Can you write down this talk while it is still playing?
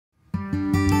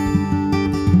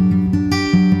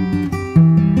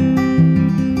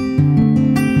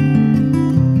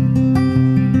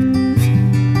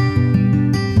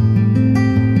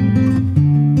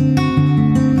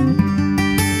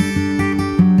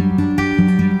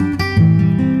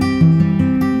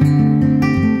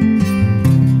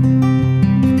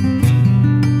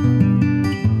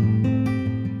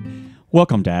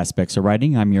Welcome to Aspects of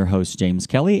Writing. I'm your host, James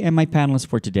Kelly, and my panelist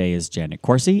for today is Janet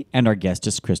Corsi, and our guest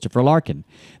is Christopher Larkin.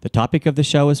 The topic of the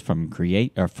show is from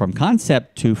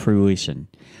concept to fruition.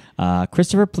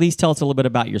 Christopher, please tell us a little bit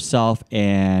about yourself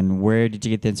and where did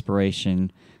you get the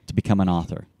inspiration to become an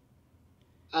author?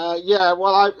 I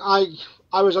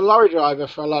was a lorry driver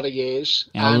for a lot of years.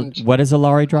 And what is a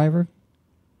lorry driver?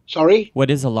 Sorry? What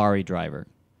is a lorry driver?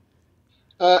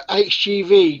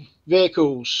 HGV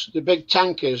vehicles, the big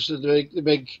tankers, the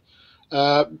big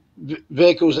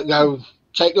vehicles that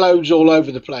take loads all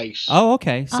over the place. Oh,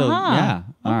 okay. So, yeah.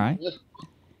 All right.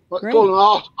 What call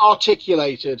them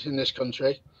articulated in this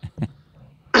country.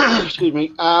 Excuse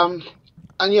me. I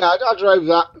drove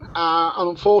that. And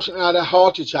unfortunately, I had a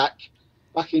heart attack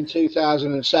back in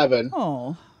 2007.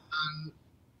 Oh.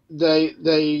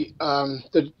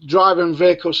 The driver and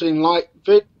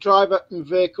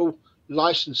vehicle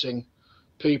licensing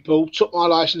people took my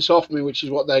license off me, which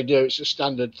is what they do. It's a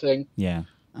standard thing. Yeah.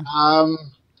 And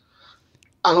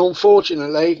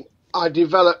unfortunately, I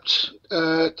developed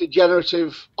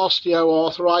degenerative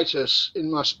osteoarthritis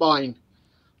in my spine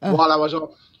while I was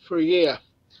off for a year,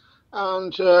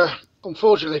 and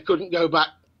unfortunately couldn't go back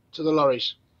to the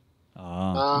lorries.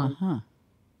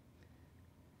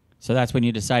 So that's when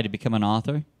you decided to become an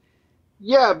author?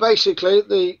 Yeah,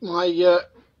 basically,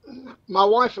 my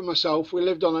wife and myself, we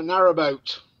lived on a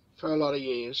narrowboat for a lot of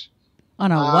years. On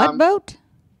a what boat?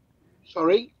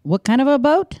 Sorry? What kind of a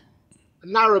boat? A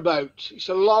narrowboat. It's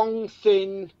a long,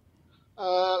 thin,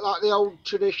 like the old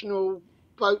traditional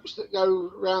boats that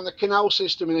go around the canal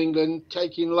system in England,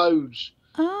 taking loads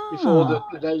before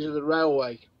the days of the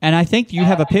railway. And I think you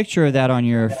have a picture of that on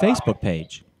your Facebook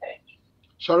page.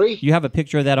 Sorry? You have a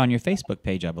picture of that on your Facebook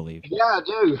page, I believe. Yeah, I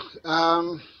do.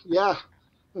 Yeah.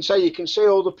 And so you can see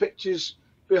all the pictures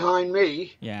behind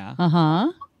me. Yeah.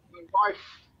 My wife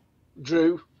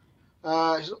drew.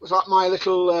 It's like my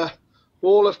little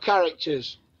wall of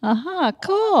characters.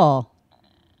 Cool.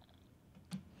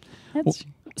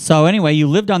 So anyway, you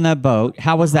lived on that boat.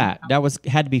 How was that?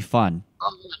 Had to be fun.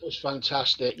 Oh, that was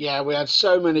fantastic. Yeah, we had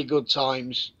so many good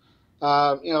times.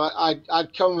 I'd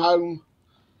come home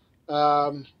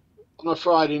on a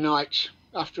Friday night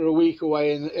after a week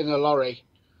away in a lorry,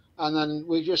 and then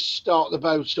we just start the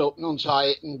boat up and untie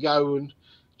it and go and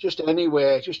just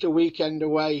anywhere, just a weekend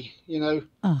away,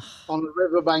 on a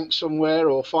riverbank somewhere,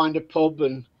 or find a pub,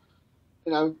 and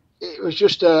it was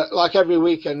just like every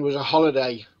weekend was a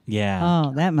holiday. Yeah.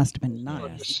 Oh, that must have been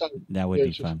nice. So that would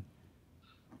be fun.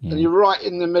 Yeah. And you're right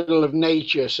in the middle of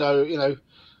nature, so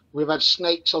we've had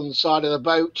snakes on the side of the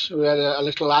boat. We had a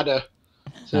little adder.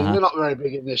 So they're not very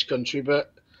big in this country,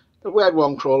 but we had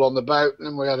one crawl on the boat, and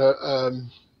then we had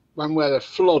when we had a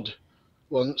flood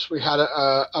once, we had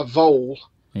a vole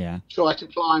try to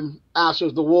climb out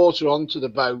of the water onto the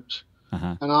boat,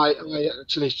 and I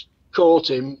actually caught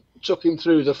him, took him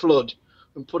through the flood,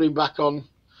 and put him back on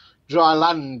dry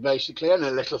land, basically, and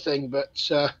a little thing. But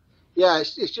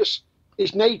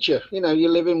it's nature. You're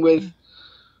living with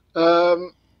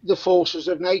the forces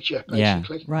of nature,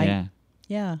 basically. Yeah, right.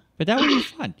 Yeah. But that would be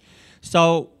fun.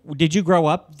 So, did you grow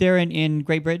up there in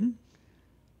Great Britain?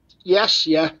 Yes,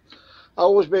 yeah. I've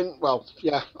always been,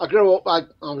 I grew up, I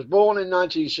was born in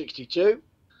 1962.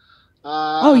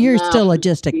 You're still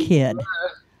just a kid.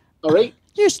 Sorry?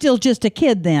 You're still just a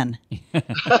kid then.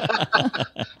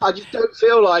 I just don't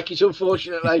feel like it,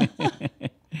 unfortunately.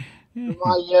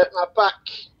 My back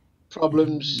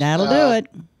problems. That'll do it.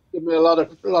 Give me a lot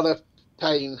of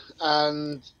pain,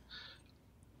 and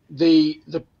the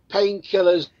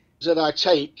painkillers that I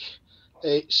take,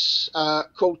 it's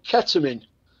called ketamine,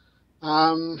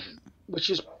 which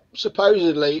is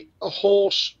supposedly a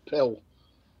horse pill,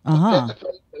 a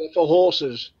painkiller for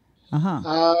horses.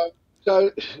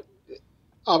 So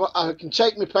I can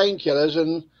take my painkillers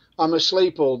and I'm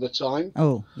asleep all the time.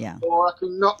 Oh, yeah. Or I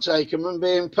can not take them and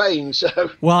be in pain. So.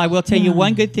 Well, I will tell you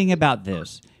one good thing about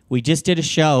this. We just did a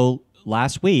show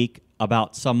last week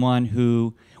about someone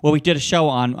who, we did a show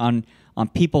on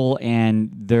people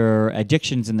and their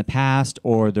addictions in the past,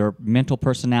 or their mental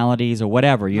personalities, or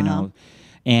whatever, you know.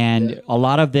 And a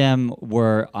lot of them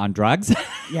were on drugs,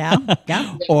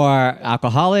 or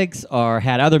alcoholics, or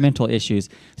had other mental issues.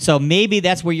 So maybe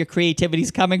that's where your creativity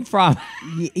is coming from.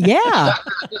 Yeah,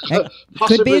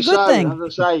 could be a good thing.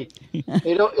 As I say,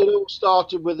 it all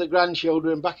started with the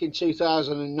grandchildren back in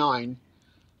 2009.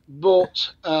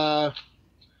 Bought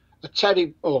they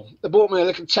bought me a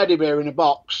little teddy bear in a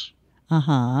box.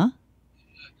 That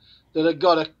had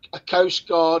got a Coast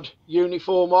Guard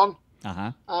uniform on.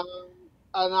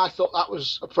 And I thought that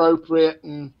was appropriate,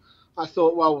 and I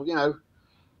thought,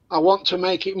 I want to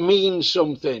make it mean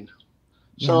something.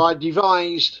 So Yeah. I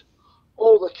devised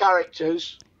all the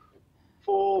characters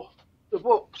for the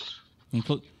books.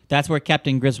 That's where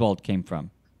Captain Griswold came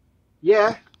from.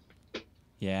 Yeah.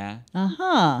 Yeah.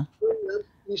 Uh-huh.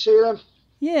 You see them?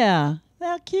 Yeah.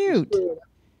 How cute.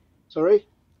 Sorry?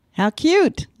 How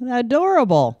cute.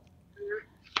 Adorable.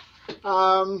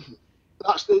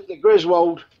 That's the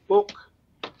Griswold book,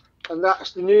 and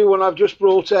that's the new one I've just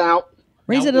brought out.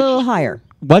 Raise it a little higher.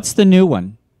 What's the new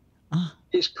one?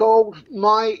 It's called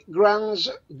My Grand's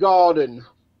Garden.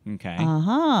 Okay.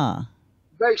 Uh-huh.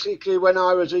 Basically, when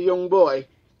I was a young boy,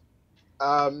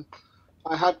 I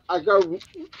go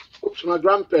up to my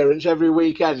grandparents every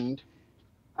weekend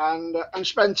and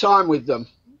spend time with them.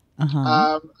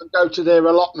 Uh-huh. And go to their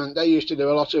allotment. They used to do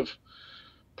a lot of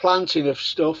planting of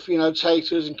stuff,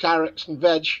 potatoes and carrots and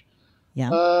veg. Yeah.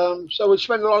 So we'd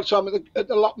spend a lot of time at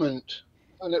the allotment,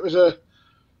 and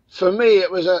for me,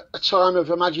 it was a time of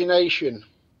imagination.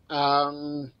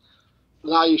 And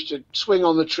I used to swing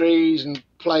on the trees and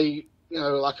play,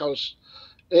 like I was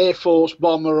Air Force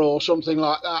bomber or something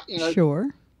like that.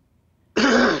 Sure.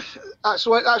 That's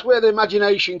where the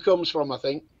imagination comes from, I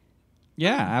think.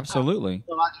 Yeah, absolutely.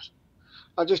 So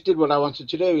I just did what I wanted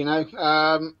to do,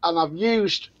 and I've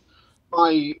used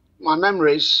my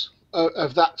memories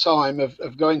of that time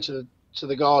of going to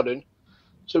the garden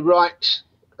to write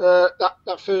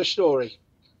that first story.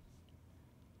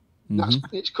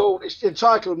 Mm-hmm. It's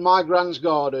entitled My Grand's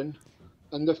Garden,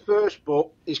 and the first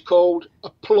book is called A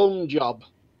Plum Job.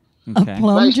 Okay. A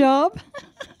plum job?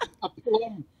 A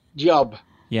plum job.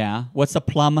 Yeah. What's a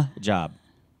plum job?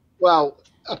 Well,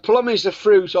 a plum is the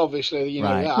fruit, obviously, you know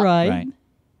Right. that. Right.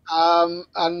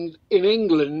 And in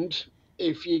England,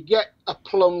 if you get a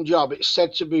plum job, it's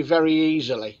said to be very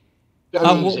easily. Very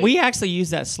easy. We actually use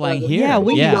that slang here. Yeah,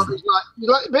 we yeah. It's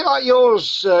like a bit like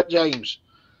yours, James.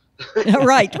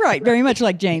 Right. Very much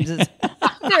like James's.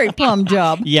 Very plum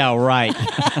job. Yeah, right.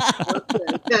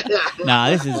 Nah,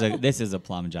 this is a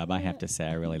plum job. I have to say,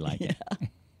 I really like it.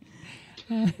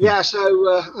 Yeah, so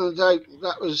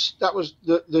that was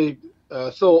the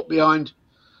thought behind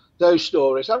those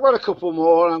stories. I've got a couple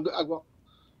more. I've got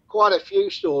quite a few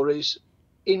stories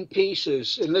in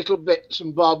pieces, in little bits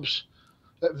and bobs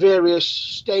at various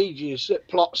stages, at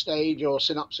plot stage or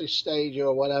synopsis stage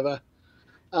or whatever.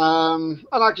 And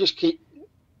I just keep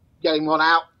getting one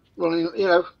out, running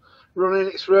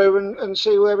it through and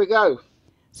see where we go.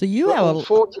 So you But have a...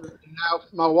 unfortunately now,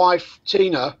 my wife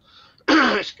Tina,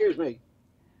 excuse me,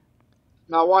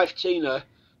 my wife Tina,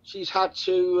 she's had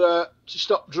to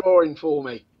stop drawing for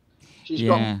me. She's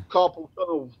got carpal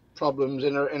tunnel problems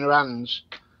in her hands,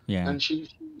 and she's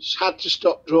had to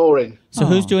stop drawing. So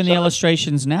who's doing the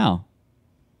illustrations now?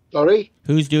 Sorry?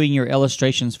 Who's doing your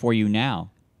illustrations for you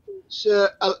now? It's a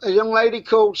young lady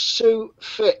called Sue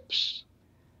Phipps.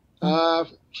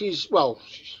 She's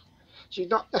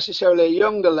not necessarily a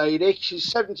younger lady. She's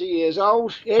 70 years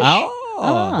old-ish.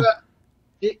 Oh. But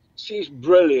she's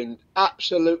brilliant,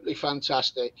 absolutely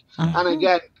fantastic. And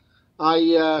again,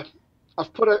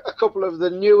 I've put a couple of the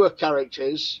newer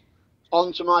characters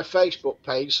onto my Facebook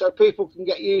page so people can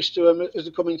get used to them as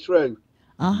they're coming through.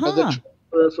 As they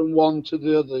transfer from one to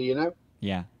the other,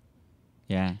 Yeah.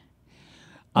 Yeah.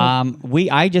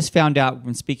 I just found out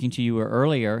when speaking to you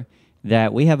earlier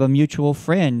that we have a mutual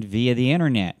friend via the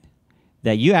internet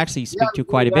that you actually speak to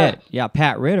quite a bit. Yeah,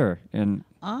 Pat Ritter in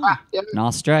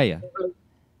Australia.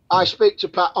 I speak to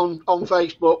Pat on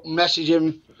Facebook, message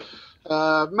him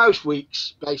most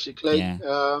weeks, basically.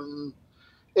 Yeah.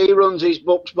 He runs his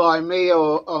books by me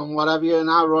or on whatever, and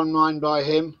I run mine by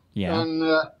him. Yeah. And,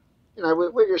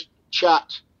 we just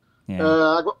chat. Yeah.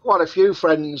 I've got quite a few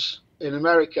friends in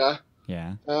America.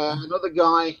 Yeah. Another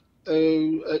guy,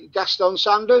 Gaston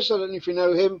Sanders, I don't know if you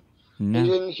know him. No.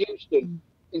 He's in Houston,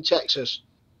 in Texas.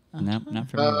 No, not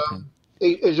familiar with him.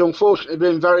 He's unfortunately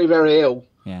been very, very ill.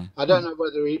 Yeah. I don't know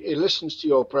whether he listens to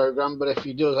your program, but if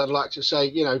he does, I'd like to say,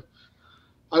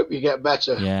 hope you get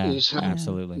better. Yeah, He's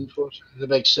absolutely. Unfortunately, the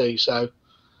big C, so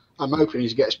I'm hoping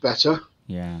he gets better.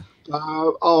 Yeah.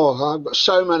 I've got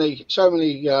so many.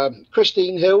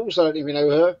 Christine Hills, I don't even know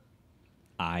her.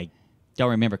 I don't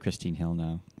remember Christine Hill,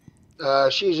 no.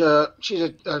 She's a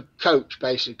coach,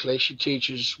 basically. She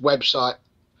teaches website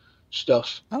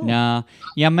stuff. Oh. No.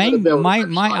 Yeah, my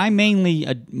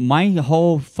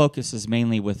whole focus is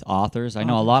mainly with authors. I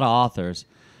know a lot of authors.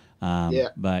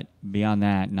 But beyond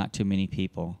that, not too many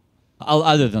people,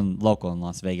 other than local in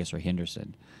Las Vegas or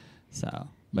Henderson. So,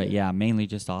 but mainly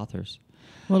just authors.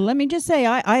 Well, let me just say,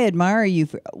 I admire you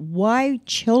for why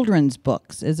children's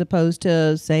books as opposed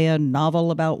to, say, a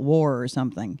novel about war or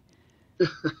something.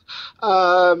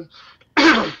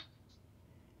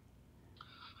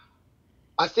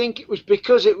 I think it was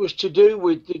because it was to do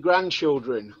with the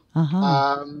grandchildren,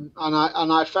 Uh-huh.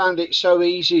 and I found it so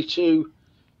easy to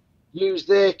use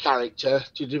their character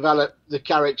to develop the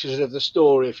characters of the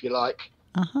story, if you like.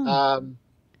 Uh-huh.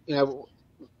 You know,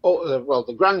 well,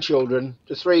 the grandchildren,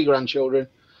 the three grandchildren.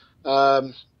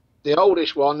 The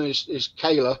oldest one is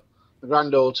Kayla, the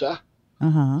granddaughter,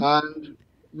 Uh-huh. and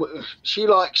she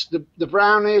likes the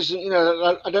brownies. You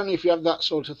know, I don't know if you have that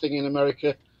sort of thing in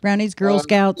America. Brownies, Girl You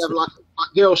Scouts. have like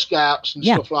Girl Scouts and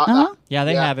Yeah. stuff like Uh-huh. that. Yeah,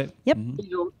 they Yeah. have it. Yep. Mhm. You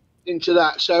know, into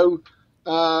that. So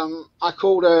I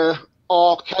called her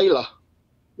R. Kayla,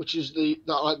 which is the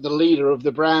leader of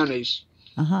the brownies,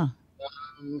 Uh-huh.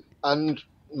 and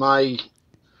my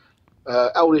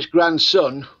eldest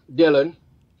grandson Dylan.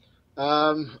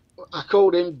 I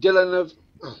called him Dylan of,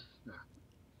 oh,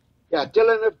 yeah,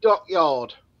 Dylan of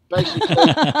Dockyard. Basically,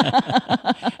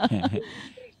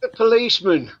 the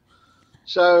policeman.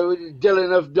 So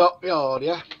Dylan of Dockyard,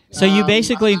 yeah. So you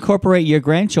basically incorporate your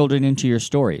grandchildren into your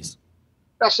stories.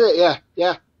 That's it, yeah,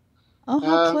 yeah. Oh,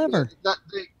 how clever.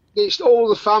 It's all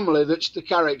the family that's the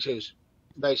characters,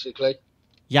 basically.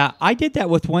 Yeah, I did that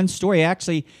with one story.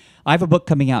 Actually, I have a book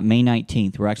coming out May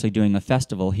 19th. We're actually doing a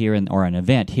festival here or an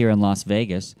event here in Las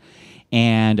Vegas,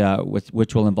 and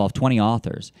which will involve 20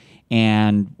 authors.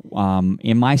 And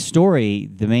in my story,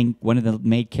 one of the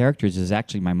main characters is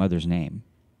actually my mother's name.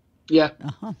 Yeah,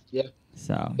 Uh-huh. yeah.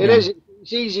 So It is.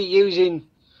 It's easy using,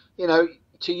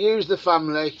 to use the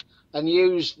family and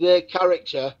use their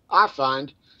character. I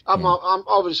find I'm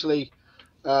obviously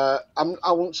I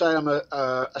won't say I'm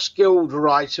a skilled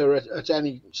writer at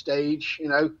any stage.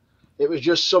 It was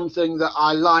just something that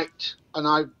I liked and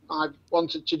I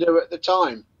wanted to do at the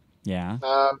time. Yeah.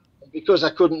 Because I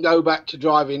couldn't go back to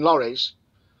driving lorries,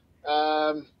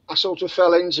 I sort of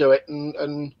fell into it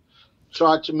and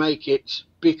tried to make it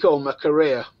become a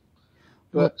career.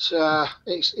 But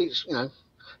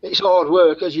it's hard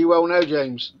work, as you well know,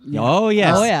 James. Oh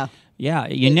yes. Oh, yeah. Yeah,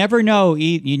 you never know.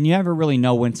 You never really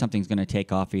know when something's going to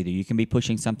take off either. You can be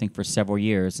pushing something for several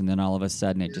years, and then all of a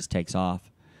sudden it just takes off.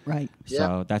 Right.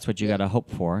 So that's what you got to hope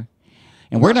for.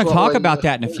 And we're going to talk about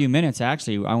that in a few minutes,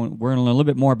 actually. We're going to learn a little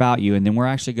bit more about you, and then we're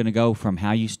actually going to go from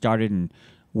how you started and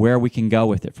where we can go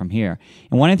with it from here.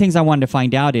 And one of the things I wanted to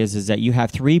find out is that you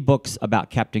have 3 books about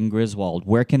Captain Griswold.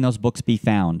 Where can those books be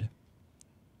found?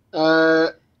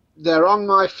 They're on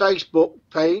my Facebook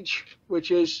page,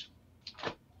 which is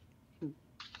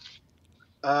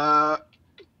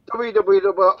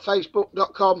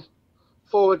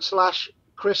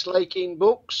www.facebook.com/Chris Lakin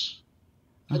Books.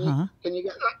 Uh-huh. Can you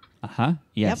get that? Uh-huh.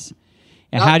 Yes.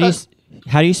 And how do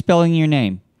you spelling your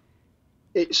name?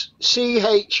 It's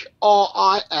CHRISLAKIN.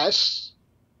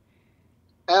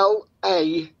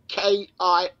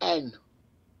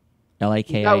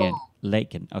 Lakin.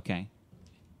 Lakin. Okay.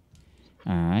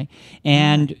 All right.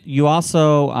 And you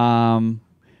also are.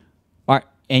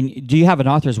 And do you have an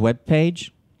author's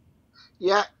webpage?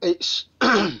 Yeah, it's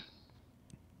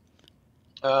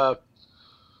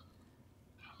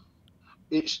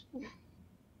it's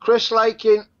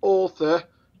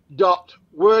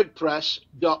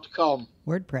chrislakinauthor.wordpress.com.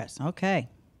 WordPress. Okay.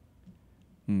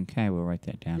 Okay, we'll write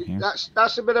that down here.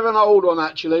 That's a bit of an old one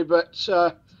actually, but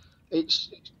it's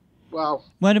well,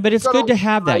 But it's good to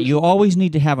have that. You always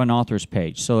need to have an author's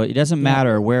page, so it doesn't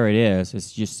matter where it is.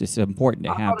 It's important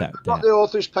to have that. I've got the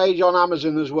author's page on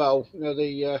Amazon as well.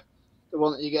 The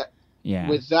one that you get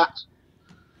with that.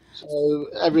 So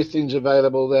everything's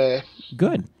available there.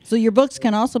 Good. So your books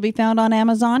can also be found on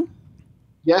Amazon?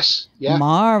 Yes. Yeah.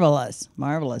 Marvelous.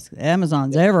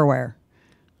 Amazon's everywhere.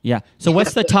 Yeah. So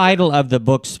what's the title of the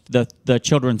books, the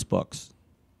children's books?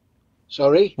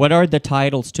 Sorry? What are the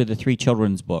titles to the 3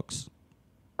 children's books?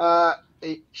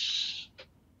 It's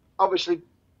obviously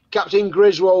Captain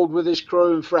Griswold with his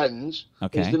crew and friends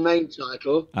is the main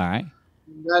title. All right.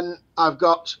 Then I've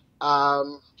got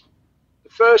the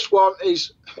first one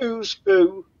is Who's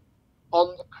Who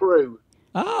on the Crew.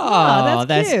 Oh,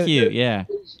 that's cute. cute. Yeah.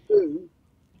 Who's Who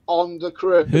on the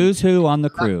Crew. Who's Who on the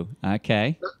Crew.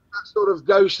 Okay. That sort of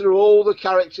goes through all the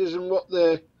characters and what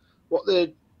the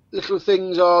little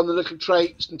things are and the little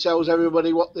traits and tells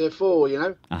everybody what they're for,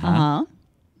 Uh-huh. Uh-huh.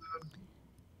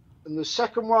 And the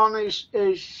second one is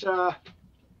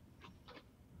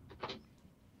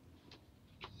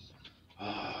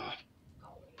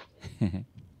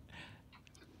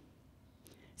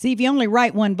See, if you only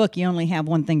write one book, you only have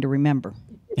one thing to remember.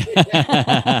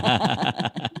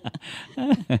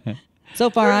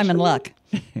 So far, I'm in luck.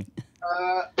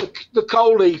 the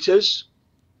Coal Eaters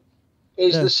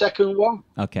is the second one.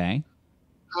 Okay.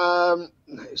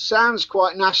 It sounds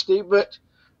quite nasty, but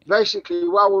basically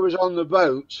while we was on the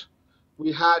boat,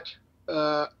 we had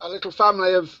a little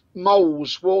family of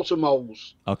moles, water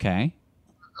moles, Okay.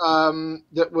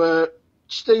 that were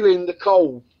stealing the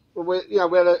coal. We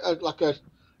had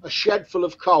a shed full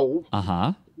of coal Uh-huh.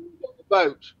 on the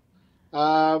boat,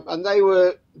 and they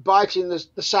were biting the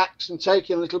sacks and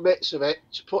taking little bits of it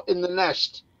to put in the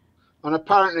nest. And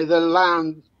apparently they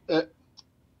line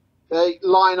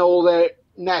all their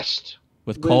nest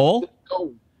With coal?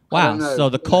 coal. I Wow. don't know. So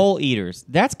the coal eaters.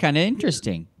 That's kind of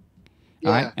interesting.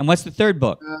 All Yeah. right. And what's the third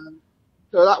book?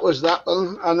 So that was that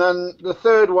one, and then the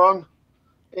third one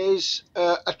is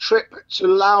a trip to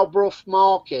Loughborough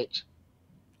Market.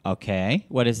 Okay.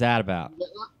 What is that about?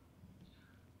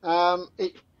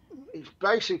 It's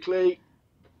basically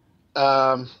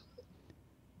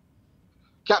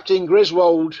Captain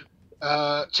Griswold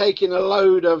taking a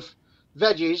load of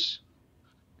veggies,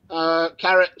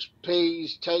 carrots,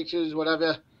 peas, taters,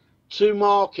 whatever, to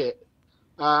market.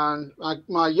 And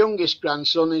my youngest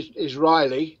grandson is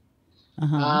Riley,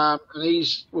 Uh-huh. and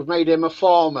we've made him a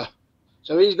farmer.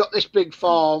 So he's got this big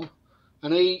farm,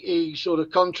 and he sort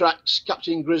of contracts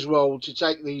Captain Griswold to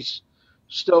take these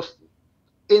stuff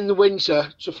in the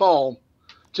winter to farm,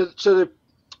 to the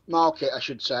market, I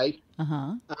should say.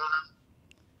 Uh-huh.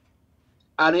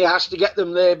 And he has to get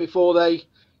them there before they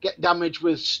get damaged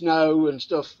with snow and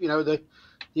stuff. The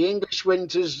English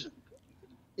winters,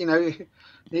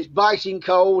 it's biting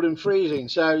cold and freezing.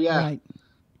 So yeah, Right.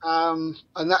 and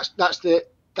that's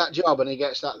that job, and he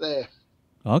gets that there.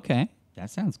 Okay. That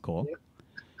sounds cool.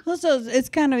 Well, so it's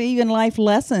kind of even life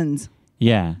lessons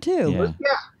Yeah. too. Yeah.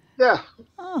 Yeah,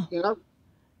 Oh, that's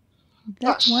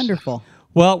that's wonderful.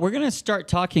 Well, we're going to start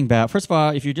talking about, first of all,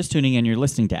 if you're just tuning in, you're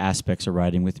listening to Aspects of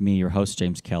Writing with me, your host,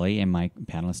 James Kelly, and my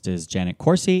panelist is Janet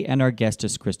Corsi, and our guest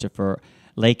is Christopher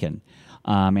Lakin.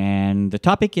 And the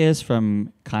topic is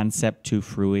From Concept to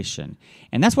Fruition.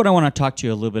 And that's what I want to talk to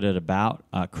you a little bit about,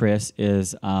 Chris,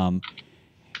 is when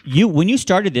you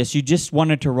started this, you just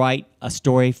wanted to write a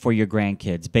story for your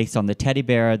grandkids based on the teddy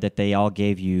bear that they all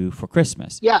gave you for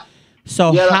Christmas. Yeah.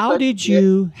 So Yeah, how did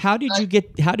you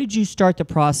start the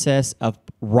process of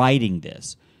writing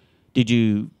this? Did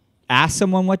you ask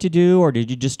someone what to do, or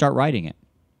did you just start writing it?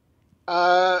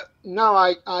 No,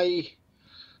 I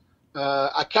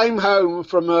came home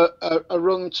from a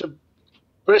run to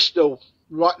Bristol,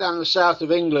 right down the south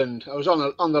of England. I was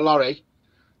on the lorry,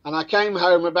 and I came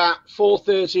home about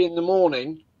 4:30 in the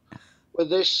morning with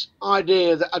this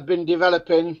idea that I'd been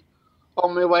developing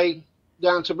on my way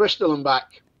down to Bristol and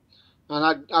back.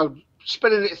 And I was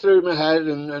spinning it through my head,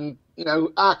 and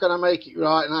how can I make it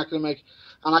right, and how can I make it?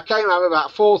 And I came home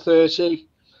about 4:30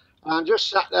 and just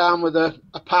sat down with a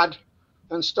pad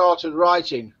and started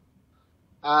writing.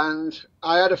 And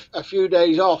I had a few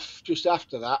days off just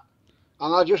after that,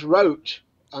 and I just wrote,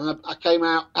 and I came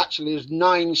out actually as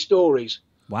 9 stories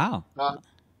Wow. that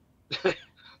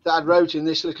I'd wrote in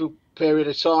this little period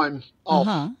of time off.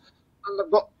 Uh-huh. And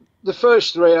I've got the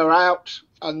first 3 are out,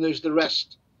 and there's the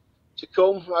rest to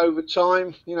come over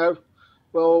time.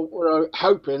 Well, we're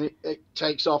hoping it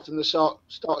takes off and they start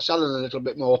selling a little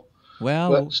bit more. Well,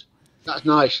 But that's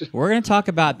nice. we're going to talk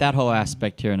about that whole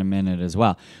aspect here in a minute as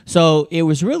well. So it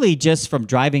was really just from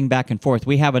driving back and forth.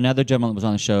 We have another gentleman that was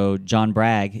on the show, John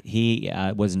Bragg. He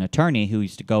was an attorney who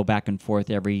used to go back and forth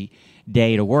every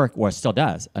day to work, or still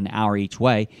does, an hour each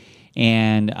way.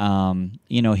 And,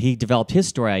 he developed his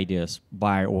story ideas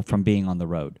from being on the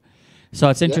road. So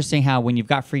it's interesting how when you've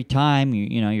got free time,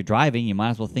 you're driving, you might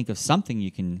as well think of something you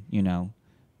can,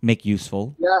 make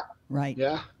useful. Yeah, Right.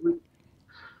 yeah.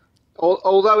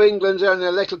 Although England's only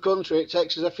a little country, it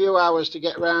takes us a few hours to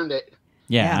get around it.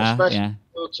 Yeah,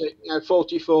 Especially yeah,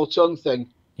 44-ton thing.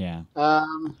 yeah.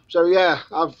 So yeah,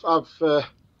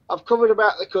 I've covered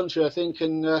about the country, I think,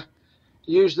 and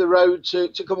used the road to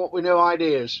come up with new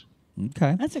ideas.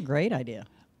 Okay. That's a great idea.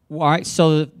 All right,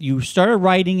 so you started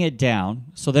writing it down.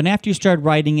 So then after you started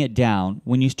writing it down,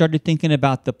 when you started thinking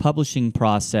about the publishing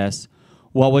process,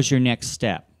 what was your next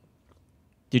step?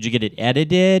 Did you get it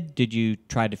edited? Did you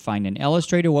try to find an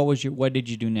illustrator? What did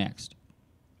you do next?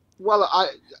 Well,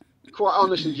 quite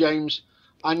honestly, James,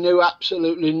 I knew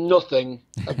absolutely nothing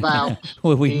about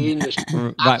the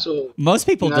industry at all. Most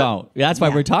people don't. That's why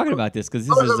we're talking about this, because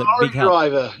this I was is a a lorry big help.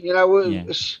 driver,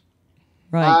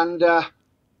 Right. and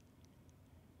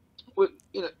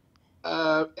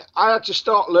I had to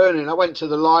start learning. I went to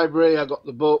the library, I got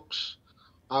the books,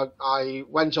 I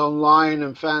went online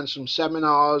and found some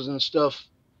seminars and stuff,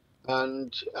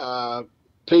 and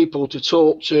people to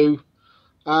talk to,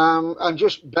 and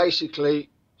just basically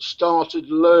started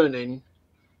learning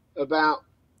about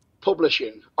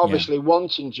publishing. Obviously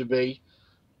wanting to be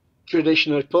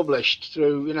traditionally published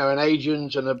through, an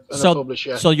agent and a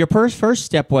publisher. So your first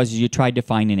step was you tried to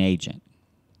find an agent.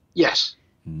 Yes.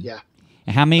 Yeah.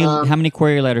 And how many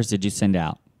query letters did you send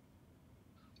out?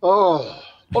 Oh,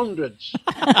 hundreds.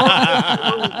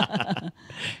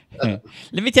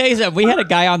 Let me tell you something. We had a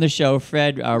guy on the show,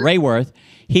 Fred Rayworth.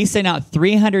 He sent out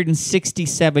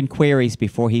 367 queries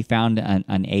before he found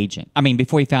an agent. I mean,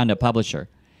 before he found a publisher.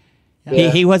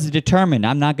 Yeah. He was determined.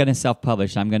 I'm not going to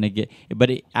self-publish. I'm going to get. But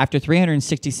after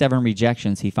 367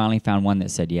 rejections, he finally found one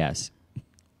that said yes.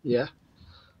 Yeah,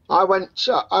 I went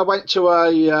to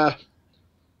a.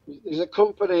 There's a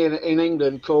company in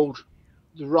England called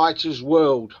the Writers'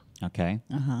 World. Okay.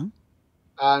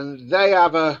 And they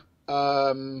have a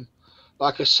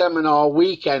like a seminar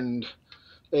weekend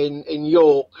in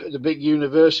York, at the big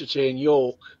university in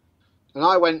York, and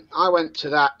I went to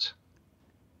that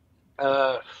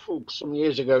some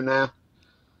years ago now,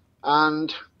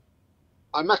 and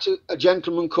I met a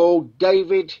gentleman called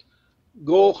David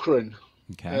Corcoran.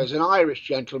 Okay. He's an Irish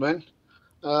gentleman.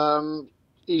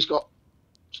 He's got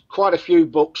quite a few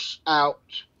books out.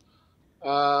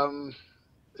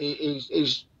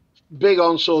 He's big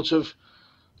on sort of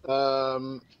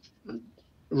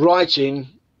writing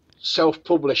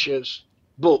self-publishers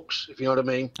books, if you know what I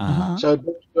mean. So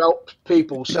books to help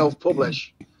people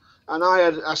self-publish. And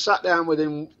I sat down with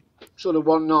him sort of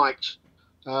one night,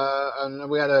 and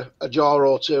we had a jar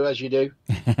or two, as you do.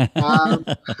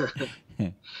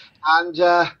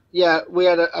 We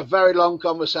had a very long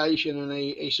conversation, and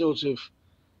he sort of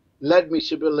led me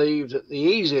to believe that the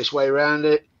easiest way around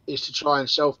it is to try and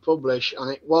self-publish,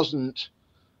 and it wasn't,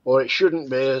 or it shouldn't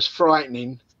be, as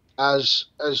frightening as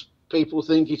people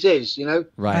think it is.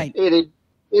 Right. It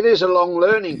is a long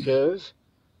learning curve,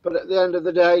 but at the end of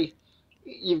the day,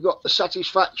 you've got the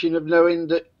satisfaction of knowing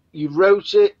that you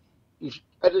wrote it, you've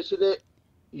edited it,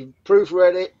 you've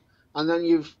proofread it, and then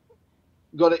you've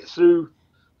got it through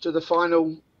to the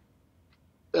final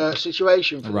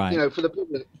situation for for the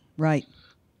public. Right.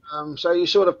 So you're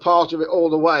sort of part of it all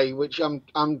the way, which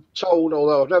I'm told,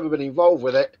 although I've never been involved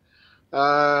with it,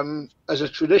 as a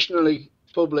traditionally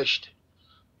published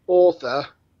author,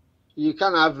 you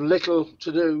can have little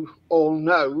to do or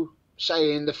no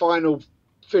say in the final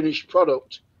finished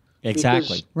product.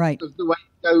 Exactly. Right. Of the way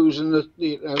it goes and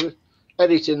the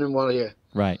editing and what have you.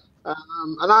 Right.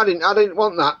 And I didn't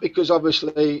want that, because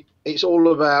obviously it's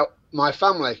all about my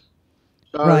family.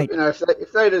 So, right.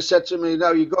 If they'd have said to me,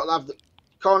 no, you've got to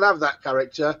can't have that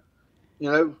character,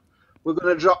 we're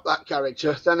going to drop that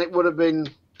character, then it would have been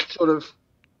sort of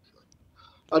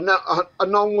a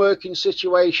non-working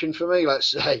situation for me, let's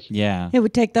say. Yeah. It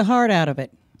would take the heart out of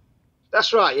it.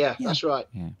 That's right, yeah. That's right.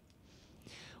 Yeah.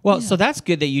 Well, so that's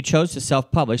good that you chose to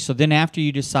self-publish. So then after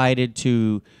you decided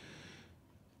to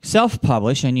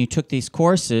self-publish and you took these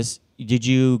courses, did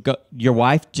you go, your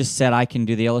wife just said, I can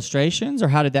do the illustrations, or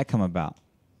how did that come about?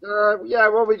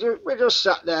 Well, we just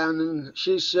sat down, and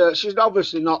she's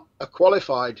obviously not a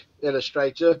qualified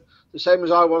illustrator, the same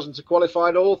as I wasn't a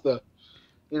qualified author.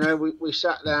 We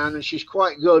sat down, and she's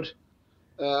quite good.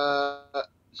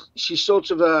 She's sort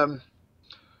of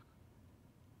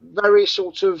very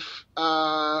sort of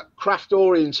craft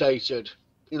orientated,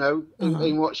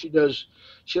 in what she does.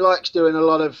 She likes doing a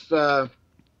lot of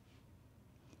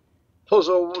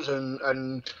puzzles,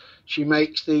 and she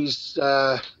makes these.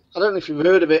 I don't know if you've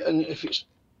heard of it, and if it's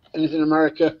anything in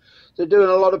America, they're doing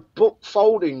a lot of book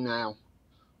folding now.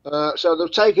 So they'll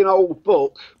take an old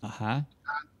book and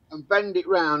bend it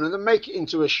round, and then make it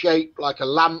into a shape like a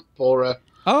lamp or a.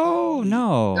 Oh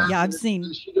no! Yeah, I've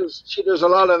seen. She does a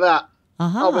lot of that.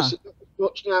 Obviously, not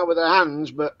much now with her hands,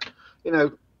 but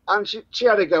and she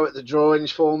had a go at the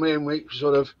drawings for me, and we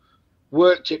sort of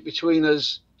worked it between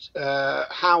us,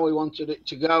 how we wanted it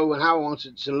to go and how we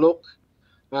wanted it to look,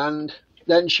 and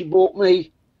then she bought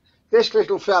me this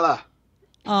little fella.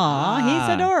 Aw,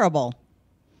 he's adorable.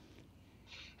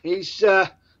 He's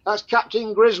that's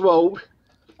Captain Griswold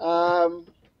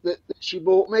that she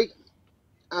bought me,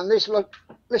 and this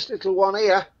little one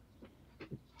here,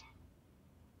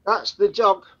 that's the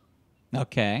dog.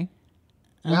 Okay.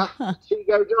 Yeah,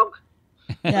 Tigo dog.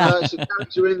 Yeah. It's a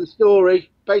character in the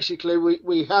story. Basically,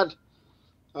 we had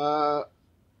an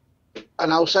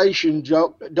Alsatian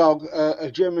dog,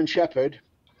 a German Shepherd,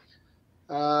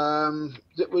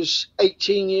 that was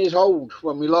 18 years old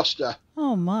when we lost her.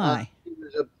 Oh my! She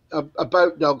was a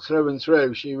boat dog through and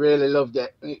through. She really loved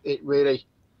it. It really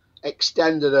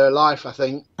extended her life, I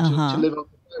think, to live on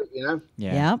the boat.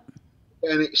 Yeah. Yep.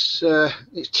 And it's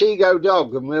Tigo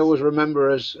dog, and we always remember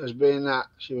her as being that.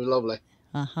 She was lovely.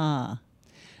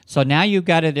 So now you've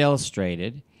got it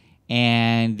illustrated,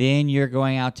 and then you're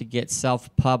going out to get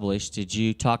self-published. Did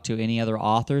you talk to any other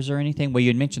authors or anything? Well, you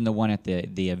had mentioned the one at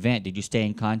the event. Did you stay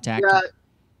in contact? Yeah,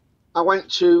 I went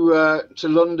to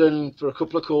London for a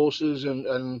couple of courses,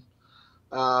 and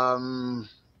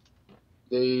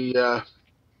the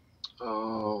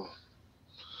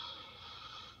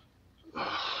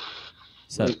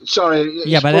So, sorry.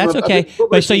 yeah, but that's okay.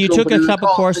 But so you took a couple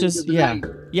company, courses. Yeah,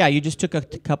 yeah, you just took a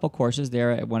couple courses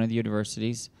there at one of the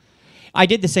universities. I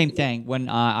did the same thing when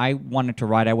I wanted to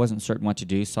write. I wasn't certain what to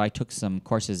do, so I took some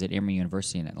courses at Emory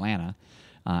University in Atlanta.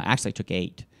 Actually, I took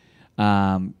 8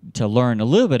 to learn a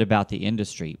little bit about the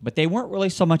industry. But they weren't really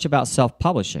so much about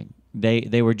self-publishing.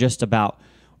 They were just about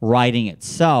writing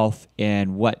itself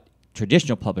and what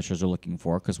traditional publishers are looking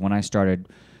for. Because when I started,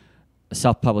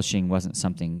 self-publishing wasn't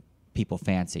something people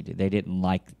fancied. They didn't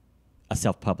like a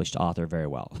self-published author very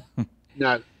well.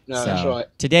 No, So, that's right.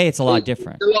 Today it's a lot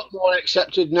different. It's a lot more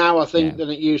accepted now, I think, Yeah. than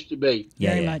it used to be.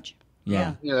 Very much.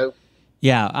 Yeah. You know,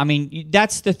 Yeah, I mean,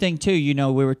 that's the thing too. You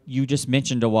know, you just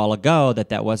mentioned a while ago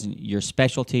that wasn't your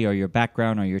specialty or your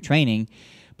background or your training.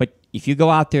 But if you go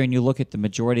out there and you look at the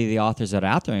majority of the authors that are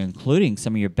out there, including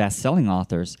some of your best-selling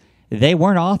authors, they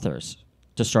weren't authors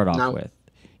to start off with.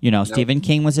 You know, Stephen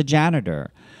King was a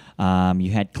janitor.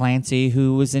 You had Clancy,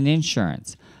 who was in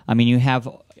insurance. I mean, you have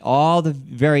all the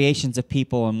variations of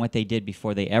people and what they did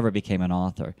before they ever became an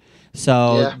author.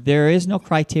 So there is no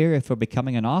criteria for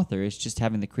becoming an author. It's just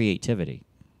having the creativity.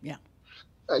 Yeah.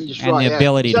 and the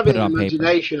ability to put it on paper.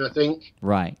 Imagination, I think.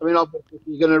 Right. I mean, obviously, if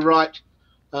you're going to write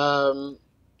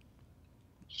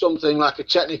something like a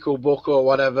technical book or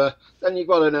whatever, then you've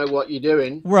got to know what you're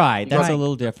doing. Right. That's Right. a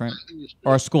little different.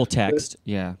 Or a school text.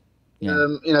 Yeah.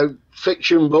 Yeah. You know,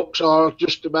 fiction books are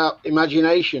just about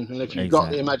imagination, and if you've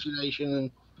got the Exactly. imagination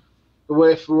and the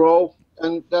way for all,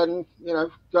 and then you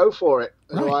know, go for it.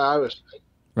 That's Right. why I was.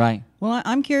 Right. Well,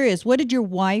 I'm curious. What did your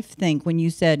wife think when you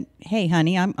said, "Hey,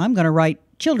 honey, I'm going to write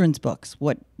children's books"?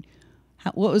 What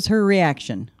was her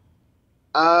reaction?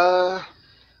 In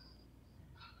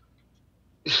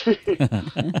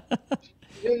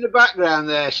the background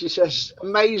there, she says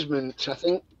amazement. I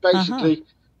think basically,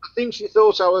 I think she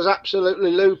thought I was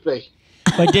absolutely loopy.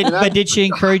 But did she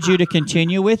encourage you to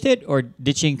continue with it, or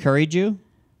did she encourage you?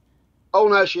 Oh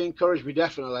no, she encouraged me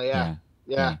definitely.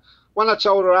 Yeah. When I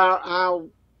told her how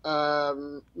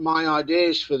my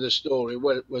ideas for the story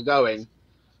were going,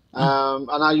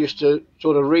 and I used to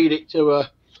sort of read it to her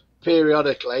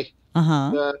periodically,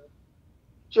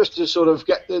 just to sort of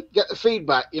get the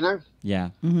feedback, you know. Yeah.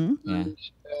 Mm-hmm. Yeah.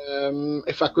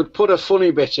 If I could put a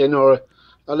funny bit in or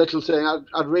a little thing,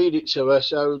 I'd read it to her,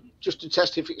 so just to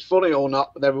test if it's funny or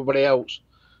not with everybody else.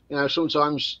 You know,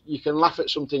 sometimes you can laugh at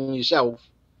something yourself,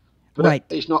 but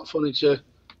it's not funny to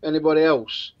anybody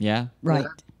else. Yeah. Right.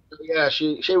 Yeah,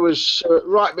 she was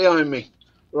right behind me,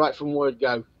 right from word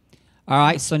go. All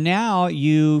right. So now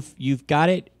you've got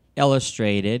it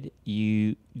illustrated.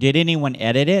 Did anyone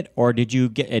edit it, or did you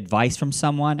get advice from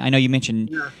someone? I know you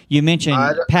mentioned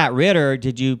Pat Ritter.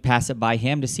 Did you pass it by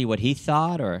him to see what he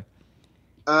thought, or?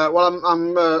 Well,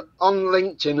 I'm on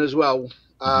LinkedIn as well,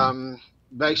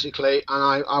 basically,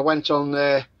 and I went on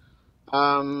there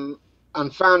and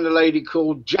found a lady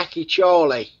called Jackie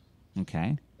Charlie.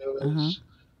 Okay. Who was,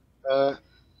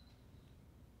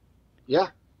 yeah.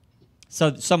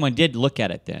 So someone did look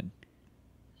at it then.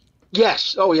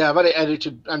 Yes. Oh, yeah. I've had it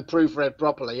edited and proofread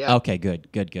properly. Yeah. Okay. Good.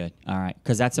 All right.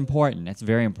 Because that's important. That's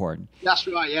very important. That's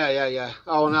right. Yeah.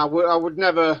 Oh, and I would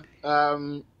never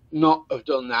not have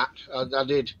done that. I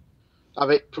did have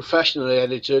it professionally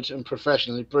edited and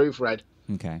professionally proofread.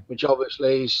 Okay. Which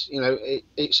obviously is, you know,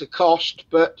 it's a cost,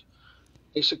 but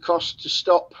it's a cost to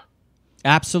stop.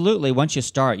 Absolutely. Once you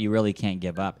start, you really can't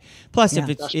give up. Plus, Yeah.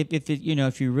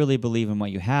 if you really believe in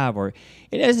what you have, or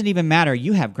it doesn't even matter.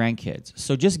 You have grandkids,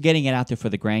 so just getting it out there for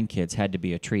the grandkids had to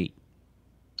be a treat.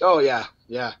 Oh yeah.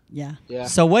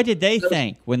 So what did they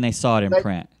think when they saw it in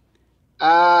print?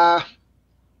 Well,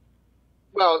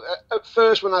 at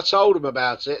first when I told them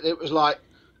about it, it was like,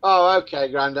 "Oh, okay,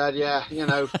 Grandad, yeah, you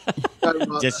know."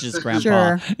 just grandpa.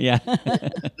 Sure. Yeah.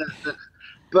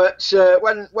 But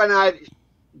when I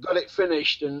got it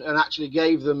finished and actually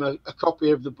gave them a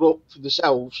copy of the book for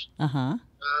themselves,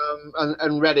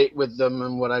 and read it with them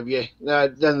and whatever,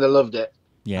 then they loved it.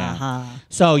 Yeah.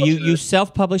 So you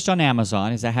self-published on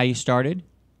Amazon. Is that how you started?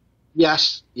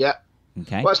 Yes. Yeah.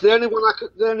 Okay. Well, it's the only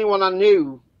one I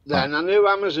knew then. I knew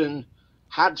Amazon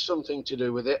had something to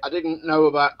do with it. I didn't know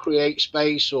about Create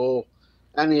Space or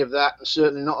any of that, and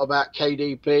certainly not about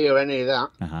KDP or any of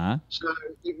that. So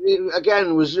it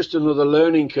again was just another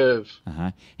learning curve.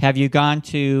 Have you gone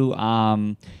to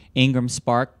Ingram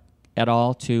Spark at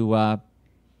all to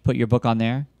put your book on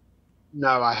there?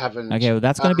 No, I haven't. Okay, well,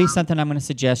 that's going to be something I'm going to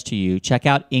suggest to you. Check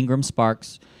out Ingram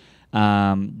Sparks.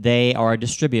 They are a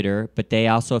distributor, but they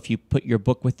also, if you put your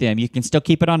book with them, you can still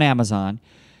keep it on Amazon,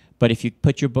 but if you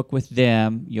put your book with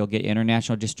them, you'll get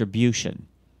international distribution.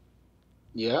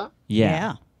 Yeah?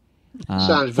 Yeah.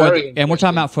 Sounds very and we're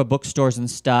talking about for bookstores and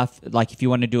stuff, like if you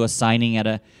want to do a signing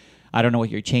at I don't know what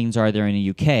your chains are there in the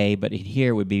UK, but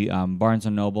here would be Barnes &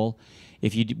 Noble.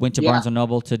 If you went to Barnes &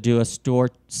 Noble to do a store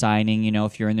signing,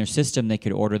 if you're in their system, they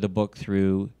could order the book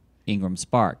through Ingram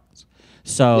Sparks.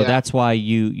 So that's why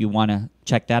you want to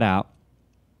check that out.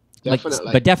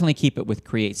 Definitely. But definitely keep it with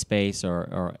CreateSpace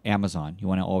or Amazon. You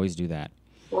want to always do that.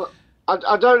 Well,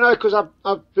 I don't know, because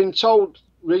I've been told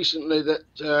recently that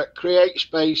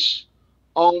CreateSpace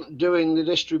aren't doing the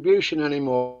distribution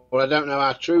anymore. I don't know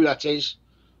how true that is.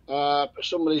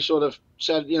 Somebody sort of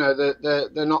said,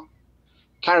 they're not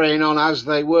carrying on as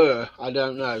they were. I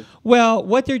don't know. Well,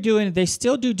 what they're doing, they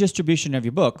still do distribution of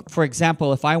your book. For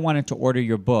example, if I wanted to order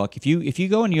your book, if you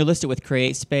go and you list it with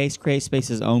CreateSpace,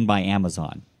 CreateSpace is owned by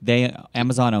Amazon.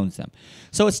 Amazon owns them.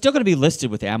 So it's still going to be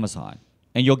listed with Amazon,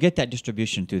 and you'll get that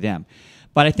distribution through them.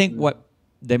 But I think what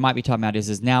they might be talking about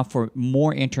is now for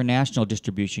more international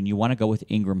distribution, you want to go with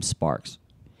Ingram Sparks.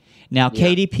 Now,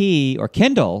 KDP or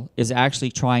Kindle is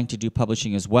actually trying to do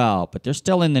publishing as well, but they're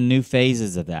still in the new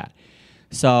phases of that.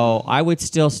 So I would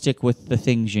still stick with the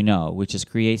things you know, which is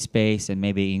CreateSpace and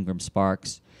maybe Ingram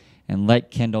Sparks, and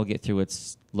let Kindle get through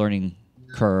its learning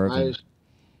curve.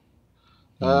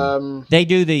 They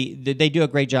do a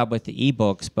great job with the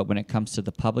ebooks, but when it comes to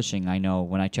the publishing, I know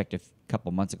when I checked a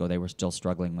couple months ago, they were still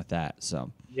struggling with that.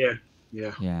 So yeah.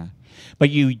 But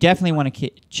you definitely want to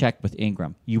check with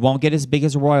Ingram. You won't get as big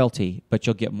as a royalty, but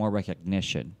you'll get more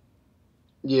recognition.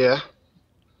 Yeah.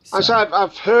 So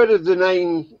I've heard of the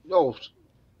name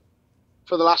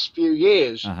for the last few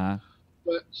years,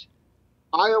 but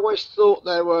I always thought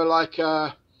they were like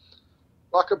a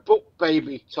book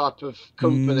baby type of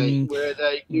company where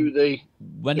they do the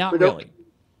not really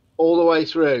all the way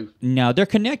through. No, they're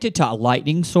connected to a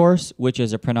Lightning Source, which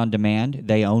is a print-on-demand.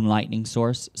 They own Lightning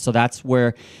Source. So that's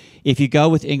where if you go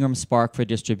with Ingram Spark for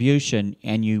distribution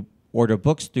and you order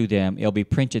books through them, it'll be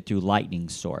printed through Lightning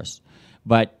Source.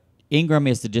 But Ingram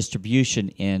is the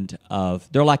distribution end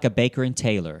of, they're like a Baker and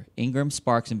Taylor. Ingram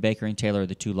Sparks and Baker and Taylor are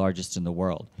the two largest in the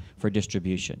world for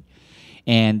distribution.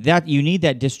 And that you need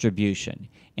that distribution.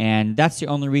 And that's the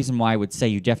only reason why I would say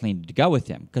you definitely need to go with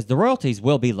them, because the royalties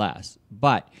will be less.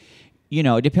 But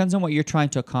it depends on what you're trying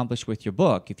to accomplish with your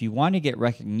book. If you want to get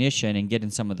recognition and get in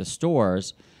some of the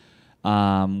stores,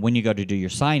 when you go to do your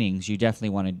signings, you definitely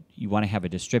want to have a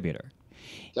distributor.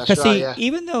 Because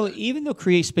even though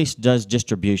CreateSpace does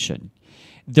distribution,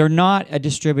 they're not a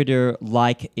distributor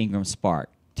like Ingram Spark.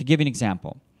 To give you an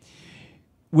example,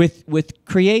 with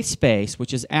CreateSpace,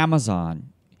 which is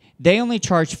Amazon, they only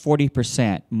charge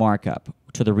 40% markup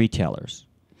to the retailers.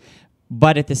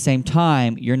 But at the same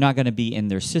time, you're not going to be in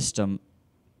their system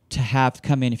to have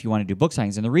come in if you want to do book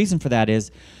signings. And the reason for that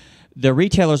is the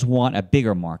retailers want a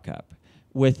bigger markup.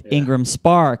 With Ingram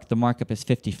Spark, the markup is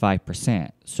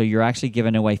 55%. So you're actually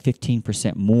giving away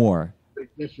 15% more. Big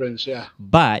difference,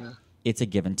 But it's a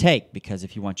give and take, because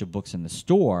if you want your books in the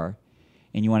store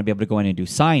and you want to be able to go in and do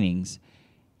signings,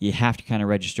 you have to kind of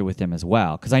register with them as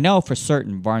well. Because I know for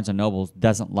certain Barnes & Noble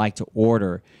doesn't like to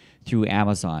order through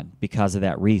Amazon because of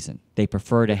that reason. They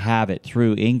prefer to have it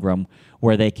through Ingram,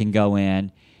 where they can go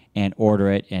in and order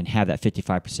it and have that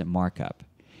 55% markup.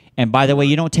 And by the way,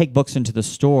 you don't take books into the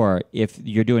store if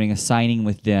you're doing a signing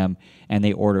with them and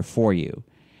they order for you.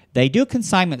 They do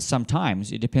consignment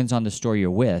sometimes. It depends on the store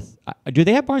you're with. Do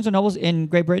they have Barnes & Nobles in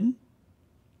Great Britain?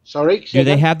 Sorry? Do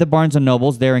they have the Barnes &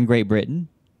 Nobles there in Great Britain?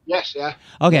 Yes, yeah.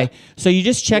 Okay, so you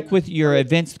just check with your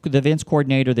the events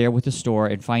coordinator there with the store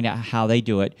and find out how they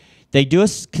do it. They do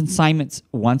consignments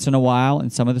once in a while in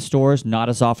some of the stores, not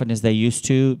as often as they used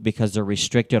to, because they're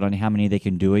restricted on how many they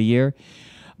can do a year.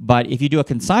 But if you do a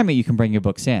consignment, you can bring your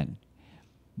books in.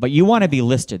 But you want to be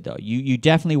listed, though. You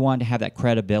definitely want to have that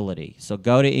credibility. So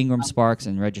go to Ingram Sparks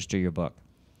and register your book.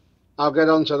 I'll get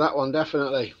onto that one,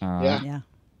 definitely. Yeah.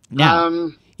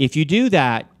 Now, if you do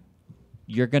that,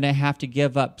 you're going to have to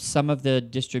give up some of the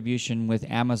distribution with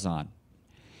Amazon.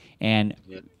 And,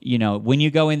 when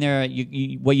you go in there,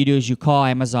 what you do is you call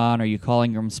Amazon or you call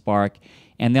Ingram Spark,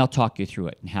 and they'll talk you through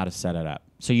it and how to set it up.